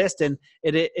 does exist. And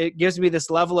it gives me this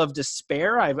level of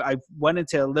despair. I went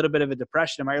into a little bit of a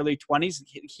depression in my early 20s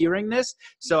hearing this.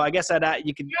 So I guess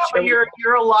you can... Yeah, but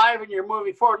you're alive and you're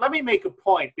moving forward. Let me make a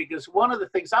point, because one of the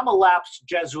things, I'm a lapsed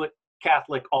Jesuit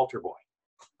Catholic altar boy,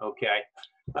 okay?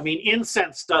 I mean,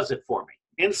 incense does it for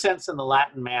me. Incense in the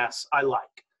Latin Mass, I like.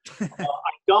 I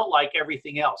don't like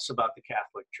everything else about the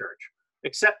Catholic Church,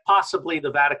 except possibly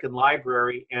the Vatican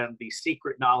Library and the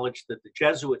secret knowledge that the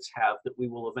Jesuits have that we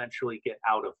will eventually get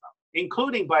out of them.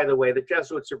 Including, by the way, the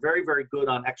Jesuits are very, very good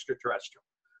on extraterrestrial.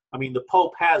 I mean, the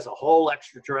Pope has a whole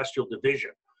extraterrestrial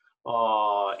division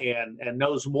and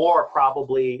knows more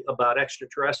probably about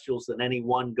extraterrestrials than any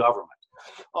one government.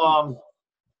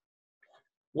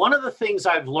 One of the things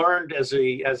I've learned as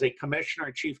a commissioner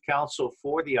and chief counsel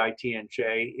for the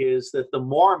ITNJ is that the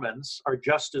Mormons are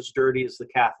just as dirty as the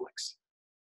Catholics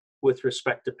with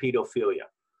respect to pedophilia.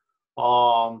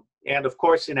 And of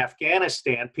course, in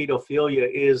Afghanistan,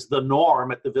 pedophilia is the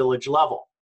norm at the village level.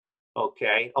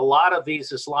 Okay, a lot of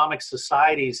these Islamic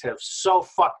societies have so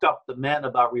fucked up the men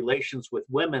about relations with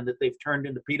women that they've turned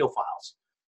into pedophiles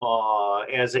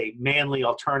as a manly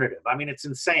alternative. I mean, it's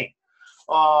insane.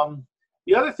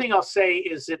 The other thing I'll say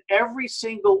is that every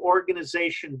single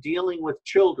organization dealing with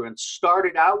children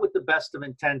started out with the best of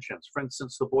intentions. For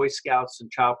instance, the Boy Scouts and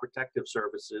Child Protective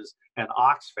Services and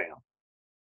Oxfam.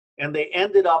 And they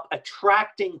ended up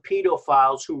attracting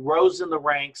pedophiles who rose in the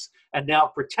ranks and now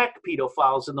protect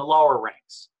pedophiles in the lower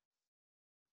ranks.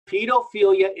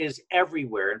 Pedophilia is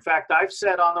everywhere. In fact, I've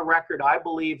said on the record, I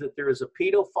believe that there is a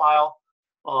pedophile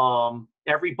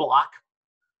every block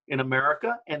in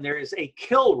America, and there is a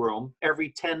kill room every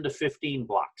 10 to 15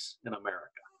 blocks in America.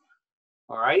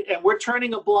 All right, and we're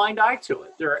turning a blind eye to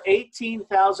it. There are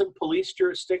 18,000 police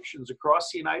jurisdictions across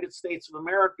the United States of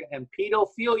America, and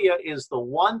pedophilia is the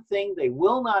one thing they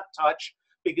will not touch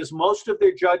because most of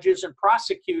their judges and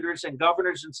prosecutors and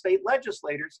governors and state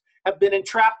legislators have been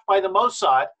entrapped by the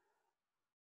Mossad,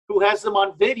 who has them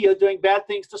on video doing bad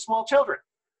things to small children.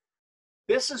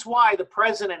 This is why the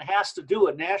president has to do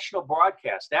a national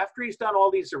broadcast after he's done all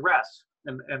these arrests.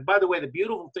 And by the way, the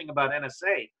beautiful thing about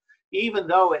NSA, even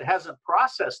though it hasn't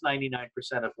processed 99%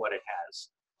 of what it has,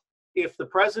 if the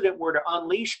president were to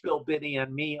unleash Bill Binney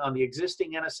and me on the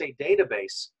existing NSA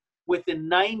database, within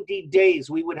 90 days,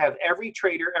 we would have every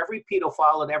traitor, every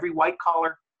pedophile, and every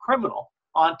white-collar criminal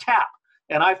on tap.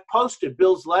 And I've posted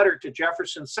Bill's letter to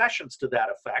Jefferson Sessions to that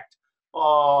effect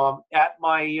at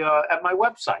my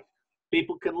website.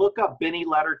 People can look up Binney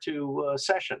letter to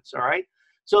Sessions, all right?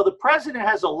 So the president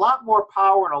has a lot more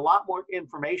power and a lot more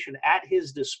information at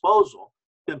his disposal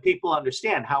than people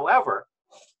understand. However,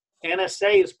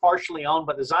 NSA is partially owned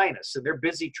by the Zionists, and they're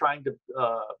busy trying to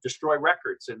destroy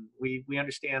records. And we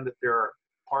understand that there are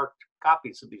parked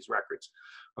copies of these records.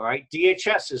 All right,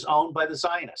 DHS is owned by the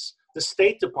Zionists. The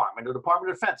State Department, the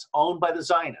Department of Defense, owned by the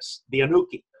Zionists, the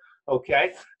Anuki.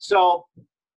 Okay, so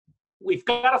we've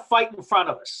got a fight in front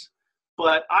of us.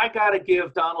 But I got to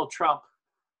give Donald Trump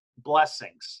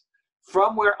blessings.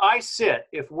 From where I sit,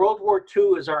 if World War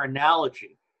II is our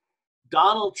analogy,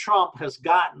 Donald Trump has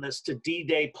gotten us to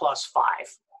D-Day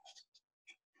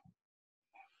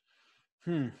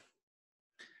 +5.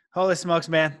 Holy smokes,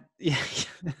 man.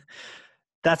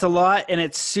 That's a lot, and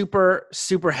it's super,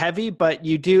 super heavy, but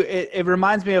you do, it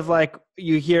reminds me of like,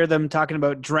 you hear them talking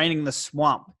about draining the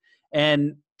swamp.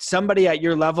 And somebody at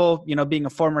your level, you know, being a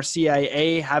former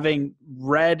CIA, having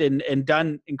read and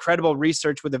done incredible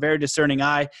research with a very discerning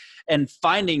eye and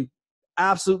finding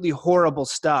absolutely horrible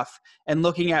stuff and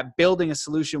looking at building a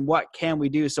solution, what can we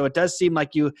do? So it does seem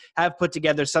like you have put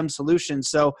together some solutions.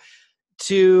 So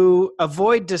to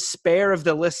avoid despair of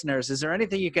the listeners, is there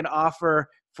anything you can offer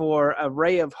for a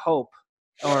ray of hope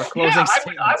or closing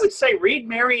statements? I would say read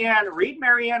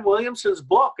Marianne Williamson's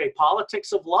book, A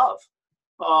Politics of Love.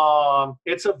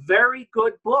 It's a very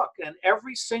good book, and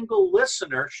every single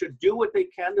listener should do what they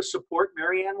can to support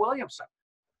Marianne Williamson.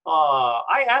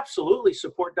 I absolutely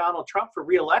support Donald Trump for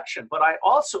re-election, but I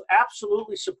also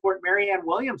absolutely support Marianne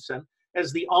Williamson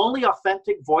as the only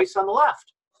authentic voice on the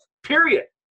left, period.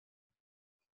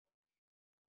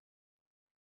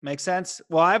 Makes sense.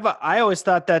 Well, I always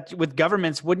thought that with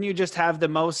governments, wouldn't you just have the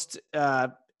most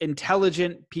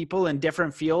intelligent people in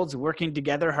different fields working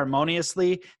together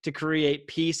harmoniously to create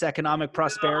peace, economic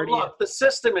prosperity? Look, the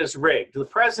system is rigged. The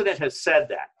president has said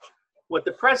that. What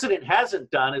the president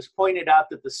hasn't done is pointed out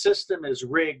that the system is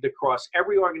rigged across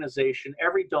every organization,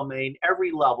 every domain,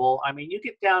 every level. I mean, you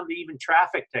get down to even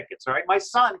traffic tickets, all right? My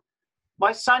son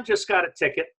just got a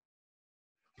ticket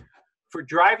for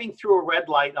driving through a red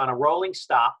light on a rolling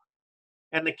stop,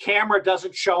 and the camera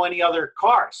doesn't show any other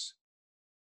cars.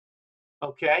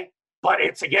 Okay, but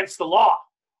it's against the law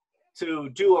to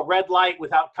do a red light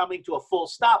without coming to a full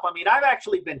stop. I mean, I've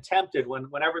actually been tempted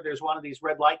whenever there's one of these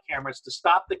red light cameras to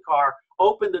stop the car,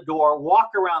 open the door,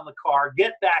 walk around the car,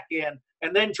 get back in,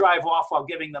 and then drive off while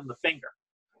giving them the finger.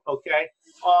 Okay,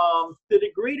 the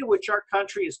degree to which our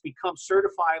country has become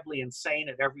certifiably insane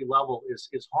at every level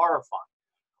is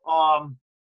horrifying.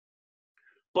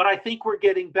 But I think we're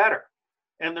getting better.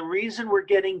 And the reason we're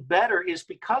getting better is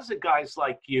because of guys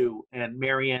like you and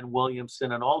Marianne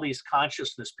Williamson and all these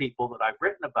consciousness people that I've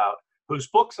written about, whose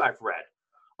books I've read.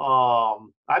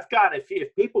 I've got,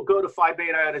 if people go to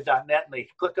phi-beta-iota.net and they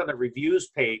click on the reviews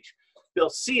page, they'll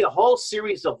see a whole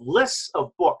series of lists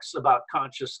of books about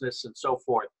consciousness and so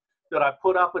forth that I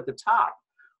put up at the top.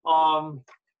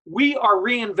 We are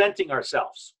reinventing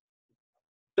ourselves.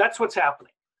 That's what's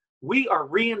happening. We are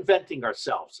reinventing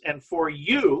ourselves. And for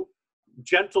you,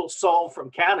 gentle soul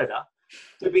from Canada,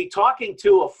 to be talking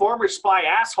to a former spy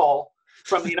asshole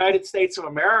from the United States of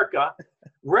America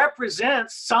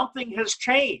represents something has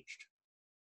changed,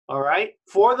 all right,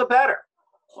 for the better.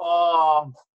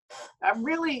 I'm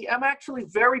actually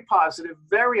very positive,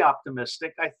 very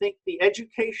optimistic. I think the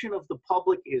education of the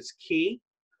public is key.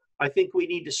 I think we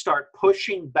need to start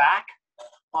pushing back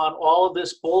on all of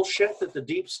this bullshit that the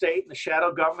deep state and the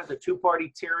shadow government, the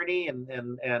two-party tyranny, and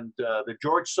the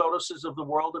George Soroses of the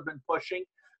world have been pushing.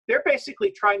 They're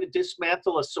basically trying to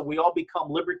dismantle us so we all become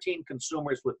libertine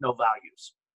consumers with no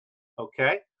values.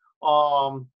 Okay?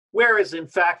 Whereas, in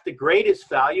fact, the greatest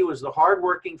value is the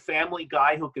hardworking family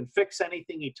guy who can fix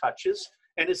anything he touches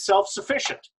and is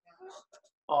self-sufficient.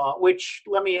 Which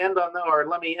let me end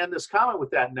this comment with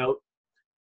that note.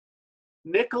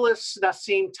 Nicholas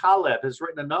Nassim Taleb has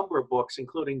written a number of books,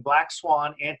 including Black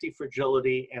Swan,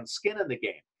 Anti-Fragility, and Skin in the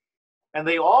Game. And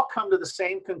they all come to the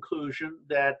same conclusion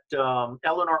that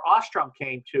Elinor Ostrom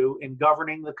came to in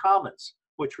Governing the Commons,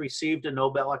 which received a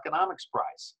Nobel Economics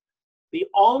Prize. The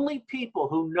only people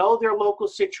who know their local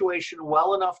situation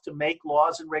well enough to make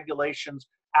laws and regulations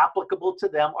applicable to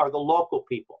them are the local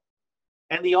people.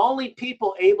 And the only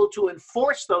people able to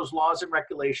enforce those laws and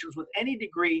regulations with any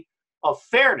degree of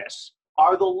fairness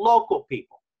are the local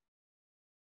people.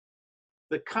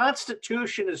 The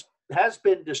Constitution has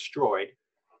been destroyed.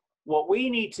 What we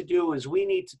need to do is we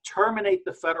need to terminate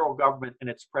the federal government in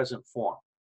its present form.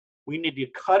 We need to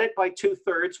cut it by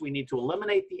 2/3. We need to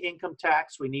eliminate the income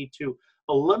tax. We need to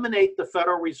eliminate the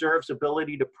Federal Reserve's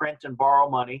ability to print and borrow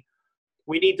money.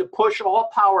 We need to push all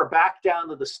power back down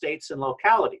to the states and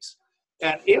localities.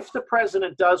 And if the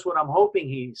president does what I'm hoping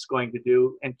he's going to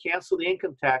do and cancel the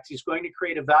income tax, he's going to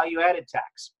create a value-added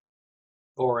tax,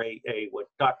 or a what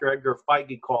Dr. Edgar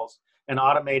Feige calls an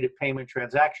automated payment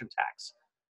transaction tax.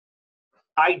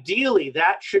 Ideally,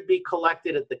 that should be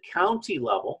collected at the county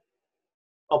level,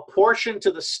 apportioned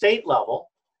to the state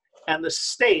level, and the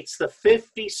states, the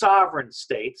 50 sovereign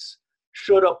states,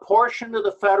 should apportion to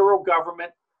the federal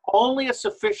government only a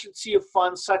sufficiency of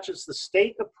funds such as the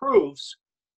state approves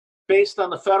based on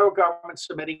the federal government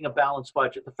submitting a balanced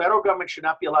budget. The federal government should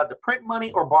not be allowed to print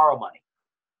money or borrow money.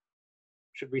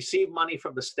 Should receive money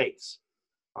from the states.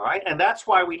 All right, and that's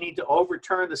why we need to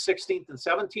overturn the 16th and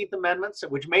 17th Amendments,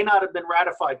 which may not have been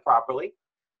ratified properly.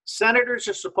 Senators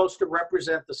are supposed to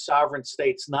represent the sovereign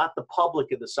states, not the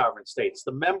public of the sovereign states.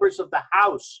 The members of the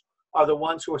House are the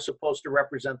ones who are supposed to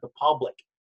represent the public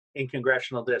in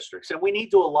congressional districts. And we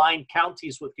need to align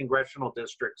counties with congressional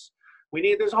districts.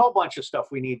 There's a whole bunch of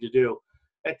stuff we need to do.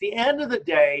 At the end of the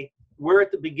day, we're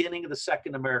at the beginning of the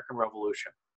Second American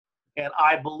Revolution. And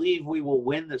I believe we will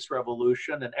win this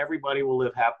revolution and everybody will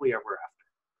live happily ever after.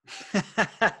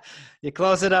 You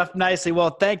close it up nicely.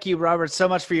 Well, thank you, Robert, so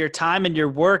much for your time and your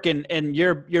work, and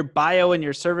your bio and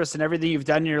your service and everything you've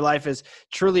done in your life is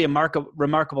truly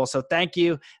remarkable. So thank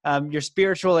you. You're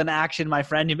spiritual in action, my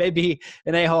friend. You may be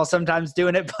an a-hole sometimes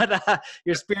doing it, but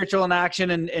you're spiritual in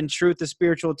action, and truth is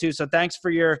spiritual too. So thanks for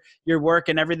your work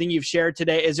and everything you've shared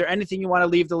today. Is there anything you want to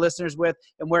leave the listeners with,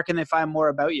 and where can they find more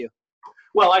about you?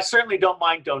 Well, I certainly don't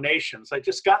mind donations. I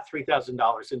just got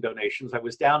 $3,000 in donations. I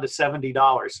was down to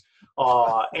 $70.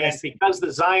 And because the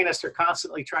Zionists are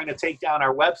constantly trying to take down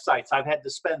our websites, I've had to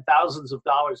spend thousands of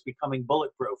dollars becoming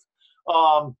bulletproof.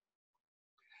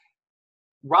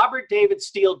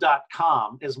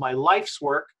 RobertDavidSteele.com is my life's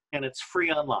work, and it's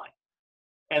free online.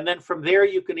 And then from there,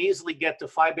 you can easily get to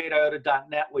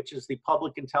PhiBetaIota.net, which is the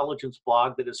public intelligence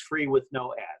blog that is free with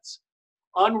no ads.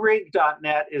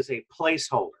 Unrig.net is a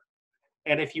placeholder.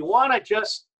 And if you want to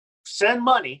just send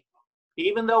money,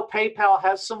 even though PayPal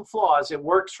has some flaws, it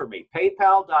works for me.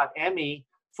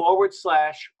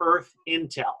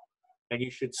 PayPal.me/EarthIntel. And you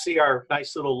should see our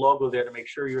nice little logo there to make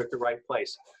sure you're at the right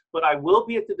place. But I will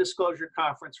be at the Disclosure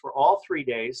Conference for all 3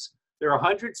 days. There are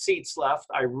 100 seats left.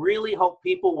 I really hope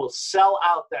people will sell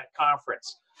out that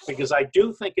conference because I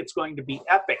do think it's going to be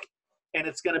epic. And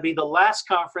it's going to be the last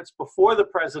conference before the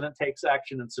president takes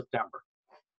action in September.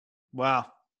 Wow.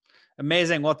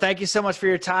 Amazing. Well, thank you so much for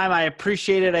your time. I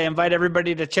appreciate it. I invite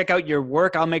everybody to check out your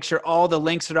work. I'll make sure all the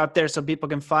links are up there so people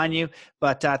can find you.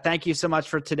 But thank you so much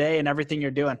for today and everything you're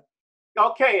doing.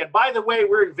 Okay. And by the way,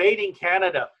 we're invading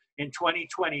Canada in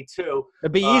 2022.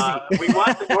 It'd be easy. We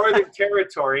want the Northern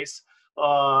Territories.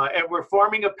 And we're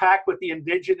forming a pact with the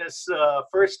indigenous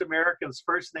First Americans,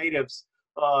 First Natives.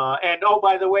 And oh,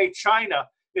 by the way, China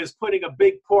is putting a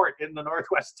big port in the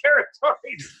Northwest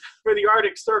Territories for the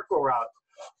Arctic Circle route.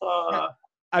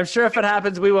 I'm sure if it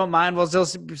happens, we won't mind. We'll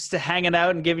just hanging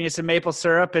out and giving you some maple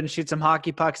syrup and shoot some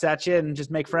hockey pucks at you and just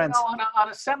make friends. You know, on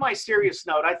a semi-serious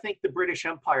note, I think the British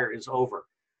Empire is over.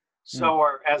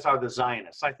 As are the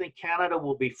Zionists. I think Canada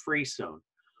will be free soon,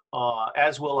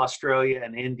 as will Australia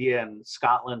and India and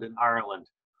Scotland and Ireland.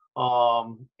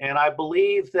 And I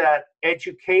believe that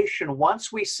education,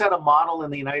 once we set a model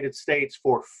in the United States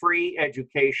for free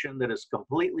education that is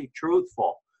completely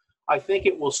truthful, I think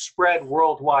it will spread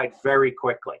worldwide very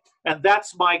quickly. And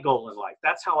that's my goal in life.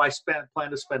 That's how I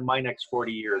plan to spend my next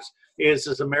 40 years, is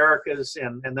as America's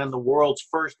and then the world's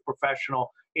first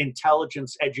professional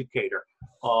intelligence educator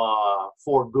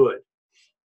for good.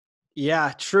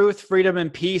 Yeah, truth, freedom,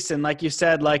 and peace. And like you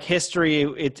said, like history,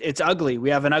 it's ugly. We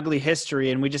have an ugly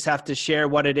history, and we just have to share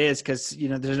what it is. Because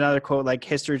there's another quote like,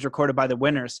 "History is recorded by the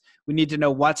winners." We need to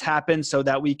know what's happened so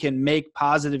that we can make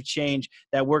positive change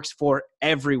that works for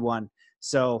everyone.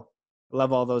 So, I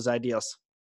love all those ideals.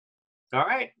 All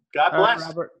right. God bless. Right,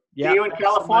 Robert. See you in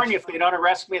California if they don't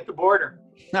arrest me at the border.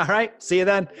 All right. See you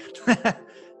then.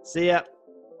 See ya.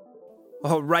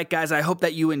 All right, guys. I hope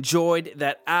that you enjoyed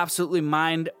that absolutely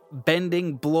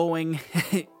mind-bending, blowing,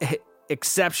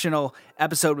 exceptional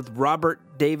episode with Robert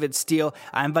David Steele.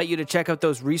 I invite you to check out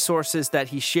those resources that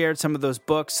he shared, some of those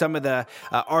books, some of the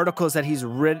articles that he's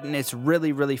written. It's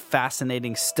really, really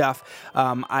fascinating stuff.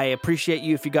 I appreciate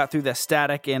you if you got through the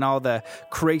static and all the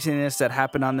craziness that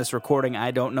happened on this recording.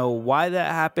 I don't know why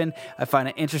that happened. I find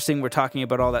it interesting we're talking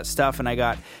about all that stuff, and I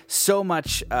got so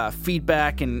much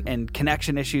feedback and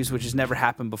connection issues, which has never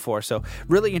happened before. So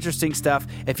really interesting stuff.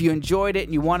 If you enjoyed it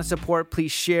and you want to support,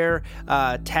 please share,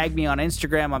 tag me on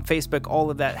Instagram, on Facebook. All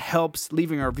of that helps.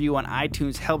 Leaving a review on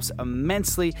iTunes helps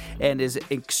immensely and is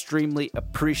extremely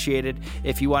appreciated.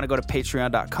 If you want to go to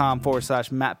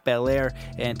patreon.com/Matt Belair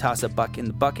and toss a buck in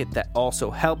the bucket, that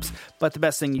also helps. But the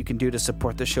best thing you can do to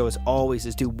support the show, as always,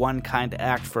 is do one kind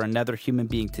act for another human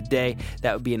being today.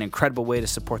 That would be an incredible way to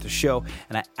support the show,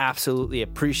 and I absolutely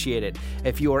appreciate it.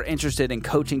 If you are interested in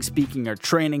coaching, speaking, or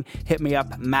training, hit me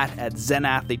up,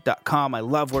 matt@zenathlete.com. I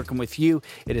love working with you.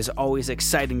 It is always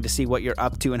exciting to see what you're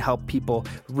up to and help people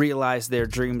realize their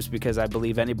dreams, because I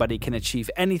believe anybody can achieve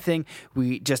anything.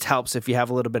 We just helps if you have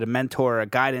a little bit of mentor or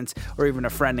guidance or even a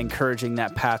friend encouraging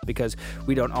that path, because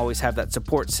we don't always have that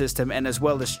support system. And as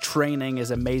well as training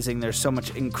is amazing. There's so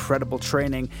much incredible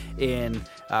training in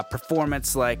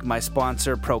performance, like my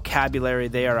sponsor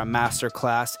Procabulary. They are a master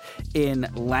class in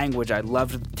language. I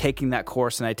love taking that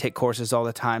course, and I take courses all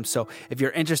the time. So if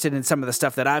you're interested in some of the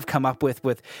stuff that I've come up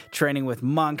with training with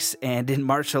monks and in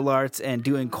martial arts and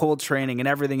doing cold training and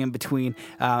everything in between,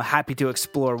 happy to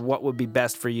explore what would be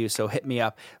best for you. So hit me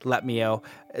up, let me know.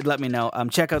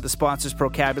 Check out the sponsors,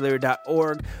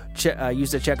 procabulary.org.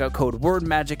 Use the checkout code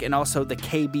WordMagic, and also the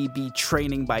KBB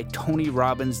training by Tony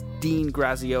Robbins, Dean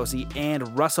Graziosi,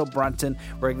 and Russell Brunson,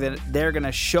 where they're going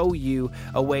to show you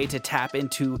a way to tap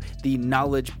into the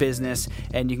knowledge business.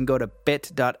 And you can go to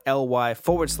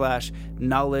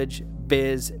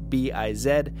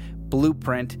bit.ly/knowledgebiz,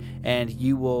 Blueprint, and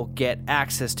you will get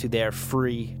access to their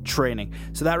free training.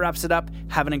 So that wraps it up.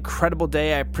 Have an incredible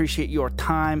day. I appreciate your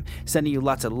time, sending you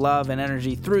lots of love and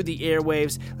energy through the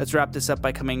airwaves. Let's wrap this up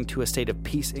by coming to a state of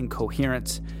peace and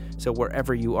coherence. So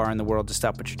wherever you are in the world, to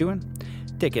stop what you're doing,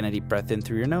 take in a deep breath in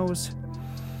through your nose,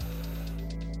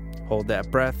 hold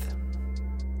that breath,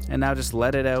 and now just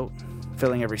let it out,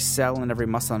 filling every cell and every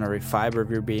muscle and every fiber of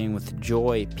your being with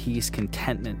joy, peace,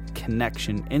 contentment,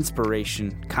 connection,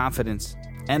 inspiration, confidence,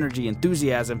 energy,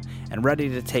 enthusiasm, and ready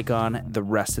to take on the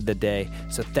rest of the day.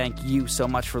 So thank you so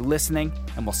much for listening,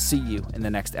 and we'll see you in the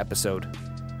next episode.